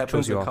once it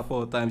happens a couple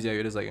of times,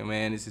 you're just like,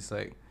 man, this is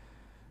like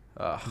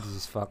this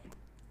is fucked.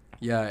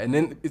 Yeah, and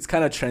then it's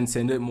kind of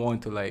transcended more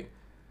into like,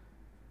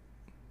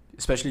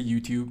 especially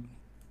YouTube.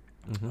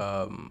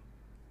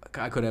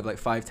 I could have like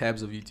 5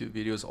 tabs of YouTube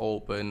videos all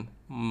open.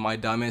 My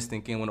dumbass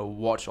thinking I want to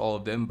watch all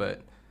of them,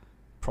 but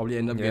probably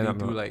end up getting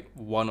through like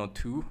 1 or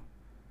 2.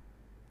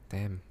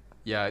 Damn.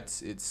 Yeah,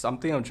 it's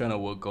something I'm trying to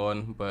work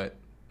on, but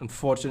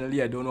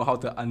unfortunately I don't know how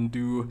to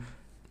undo,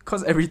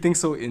 because everything's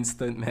so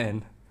instant,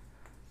 man.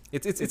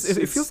 It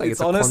feels like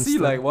it's honestly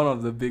like one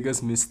of the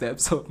biggest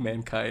missteps of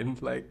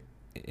mankind. Like,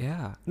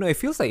 yeah, no, it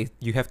feels like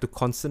you have to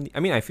constantly.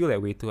 I mean, I feel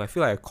that way too. I feel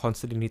like I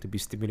constantly need to be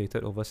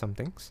stimulated over some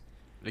things.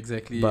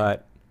 Exactly.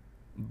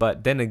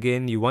 But then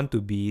again, you want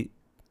to be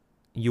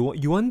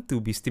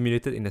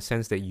stimulated in the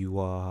sense that you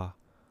are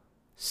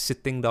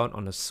sitting down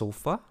on a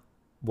sofa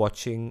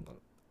watching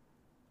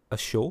a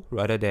show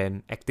rather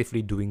than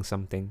actively doing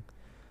something.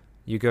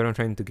 You get what I'm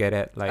trying to get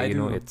at? Like,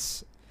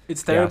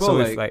 it's terrible.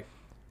 Yeah, so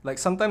like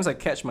sometimes I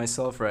catch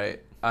myself,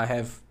 right? I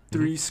have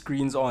 3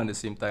 screens on at the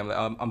same time. Like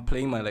I'm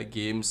playing my like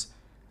games,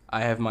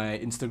 I have my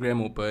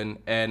Instagram open,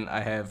 and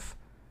I have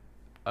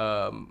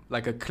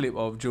like a clip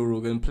of Joe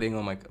Rogan playing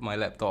on my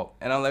laptop,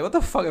 and I'm like, what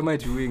the fuck am I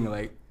doing?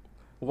 Like,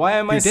 why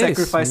am I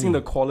sacrificing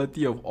the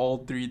quality of all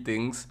 3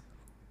 things?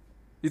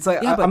 It's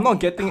like I'm not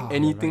getting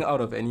anything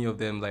out of any of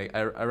them. Like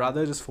I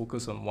rather just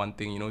focus on one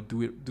thing,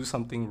 do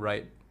something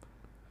right.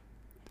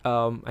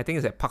 I think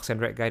it's that Parks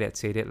and Rec guy that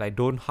said it, like,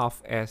 don't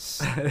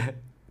half-ass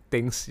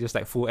things, just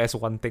like full-ass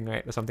one thing,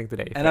 right? Or something to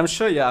that effect. And I'm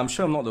sure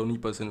I'm not the only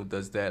person who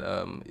does that.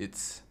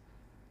 It's...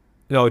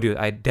 No, dude,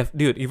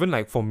 dude, even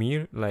like for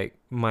me, like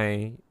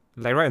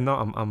like right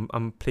now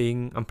I'm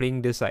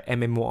playing this like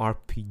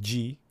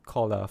MMORPG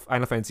called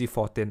Final Fantasy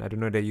 14. I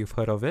don't know that you've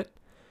heard of it.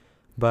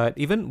 But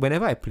even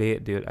whenever I play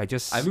it, dude, I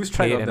lose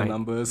track of the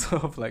numbers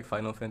of like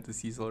Final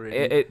Fantasies already.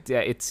 It's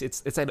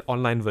like an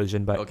online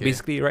version, but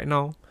basically right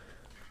now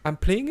I'm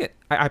playing it.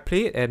 I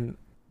play it and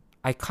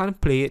I can't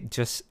play it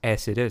just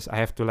as it is. I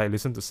have to like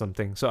listen to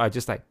something. So I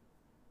just like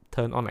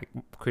turn on like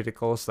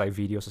criticals, like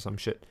videos or some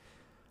shit.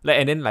 Like,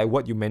 and then like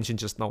what you mentioned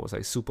just now was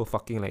like super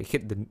fucking like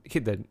hit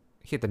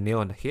the nail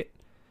on the head.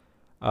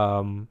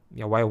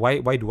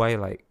 Why do I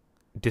like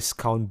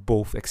discount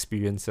both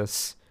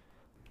experiences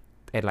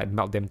and like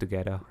melt them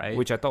together? Right.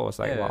 Which I thought was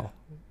like, wow,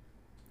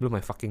 blew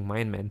my fucking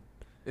mind, man.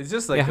 It's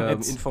just like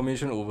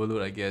information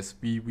overload, I guess.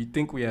 We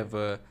think we have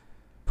a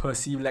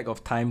perceived lack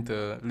of time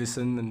to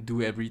listen and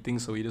do everything,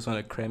 so we just want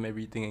to cram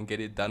everything and get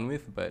it done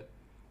with. But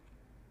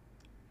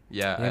we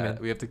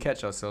have to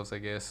catch ourselves, I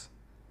guess.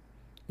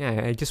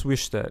 Yeah, I just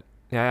wish that.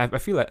 Yeah, I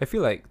feel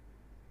like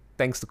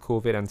thanks to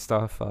COVID and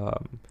stuff,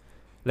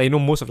 like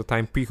most of the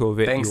time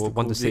pre-COVID, you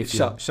want to save.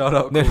 Shout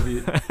out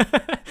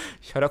COVID.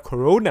 Shout out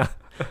Corona.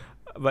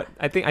 But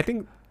I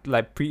think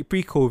like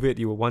pre-COVID,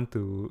 you would want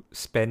to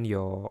spend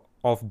your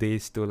off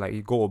days to like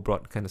you go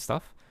abroad kind of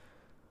stuff.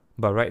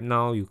 But right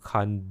now you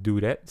can't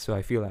do that. So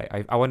I feel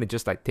like I want to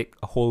just like take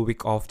a whole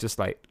week off, just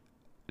like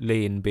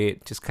lay in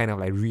bed, just kind of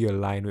like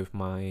realign with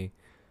my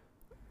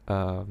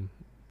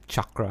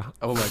chakra.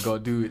 Oh my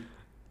god, dude.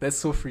 That's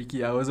so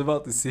freaky. I was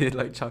about to say it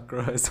like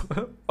chakra as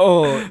well.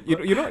 Oh,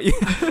 you know, do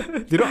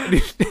you know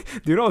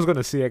what I was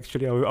gonna say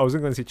actually? I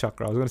wasn't gonna say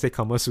chakra. I was gonna say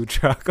Kama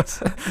Sutra because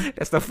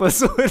that's the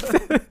first word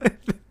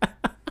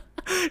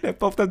that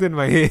popped up in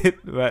my head.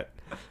 But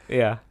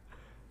yeah.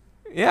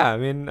 I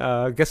mean,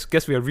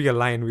 guess we are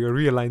realigned. We are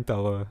realigned to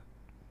our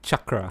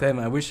chakra. Damn,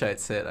 I wish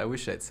I'd said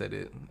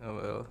it. Oh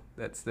well,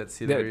 that's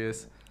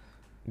hilarious.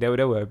 That would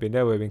have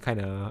been kind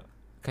of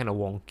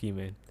wonky,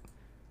 man.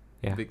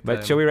 Yeah, Big but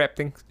time. shall we wrap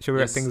things?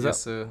 Up?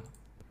 Yes, sir.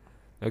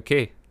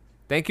 Okay.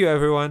 Thank you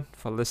everyone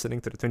for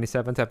listening to the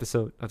 27th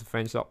episode of the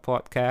French Dog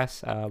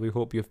Podcast. We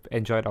hope you've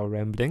enjoyed our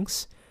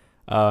ramblings.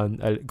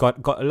 Got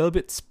a little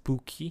bit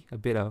spooky, a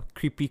bit of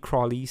creepy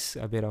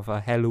crawlies, a bit of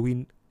a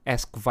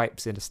Halloween-esque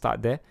vibes in the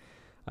start there.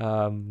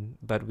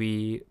 But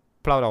we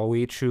plowed our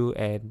way through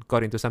and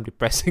got into some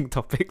depressing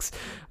topics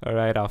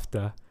right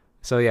after.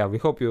 So yeah, we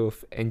hope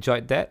you've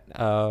enjoyed that.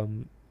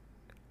 I'm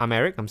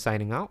Eric. I'm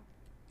signing out.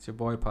 It's your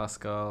boy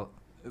Pascal.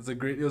 It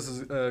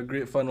was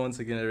great fun once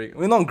again, Eric.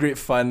 Well, not great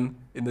fun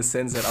in the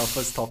sense that our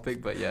first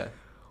topic, but yeah.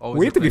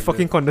 We have to be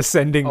fucking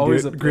condescending,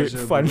 always dude. A pleasure,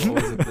 great fun. Bro,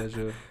 always a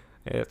pleasure.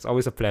 It's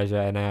always a pleasure,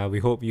 and we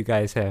hope you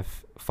guys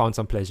have found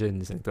some pleasure in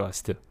listening to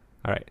us too.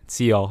 All right,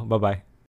 see y'all. Bye bye.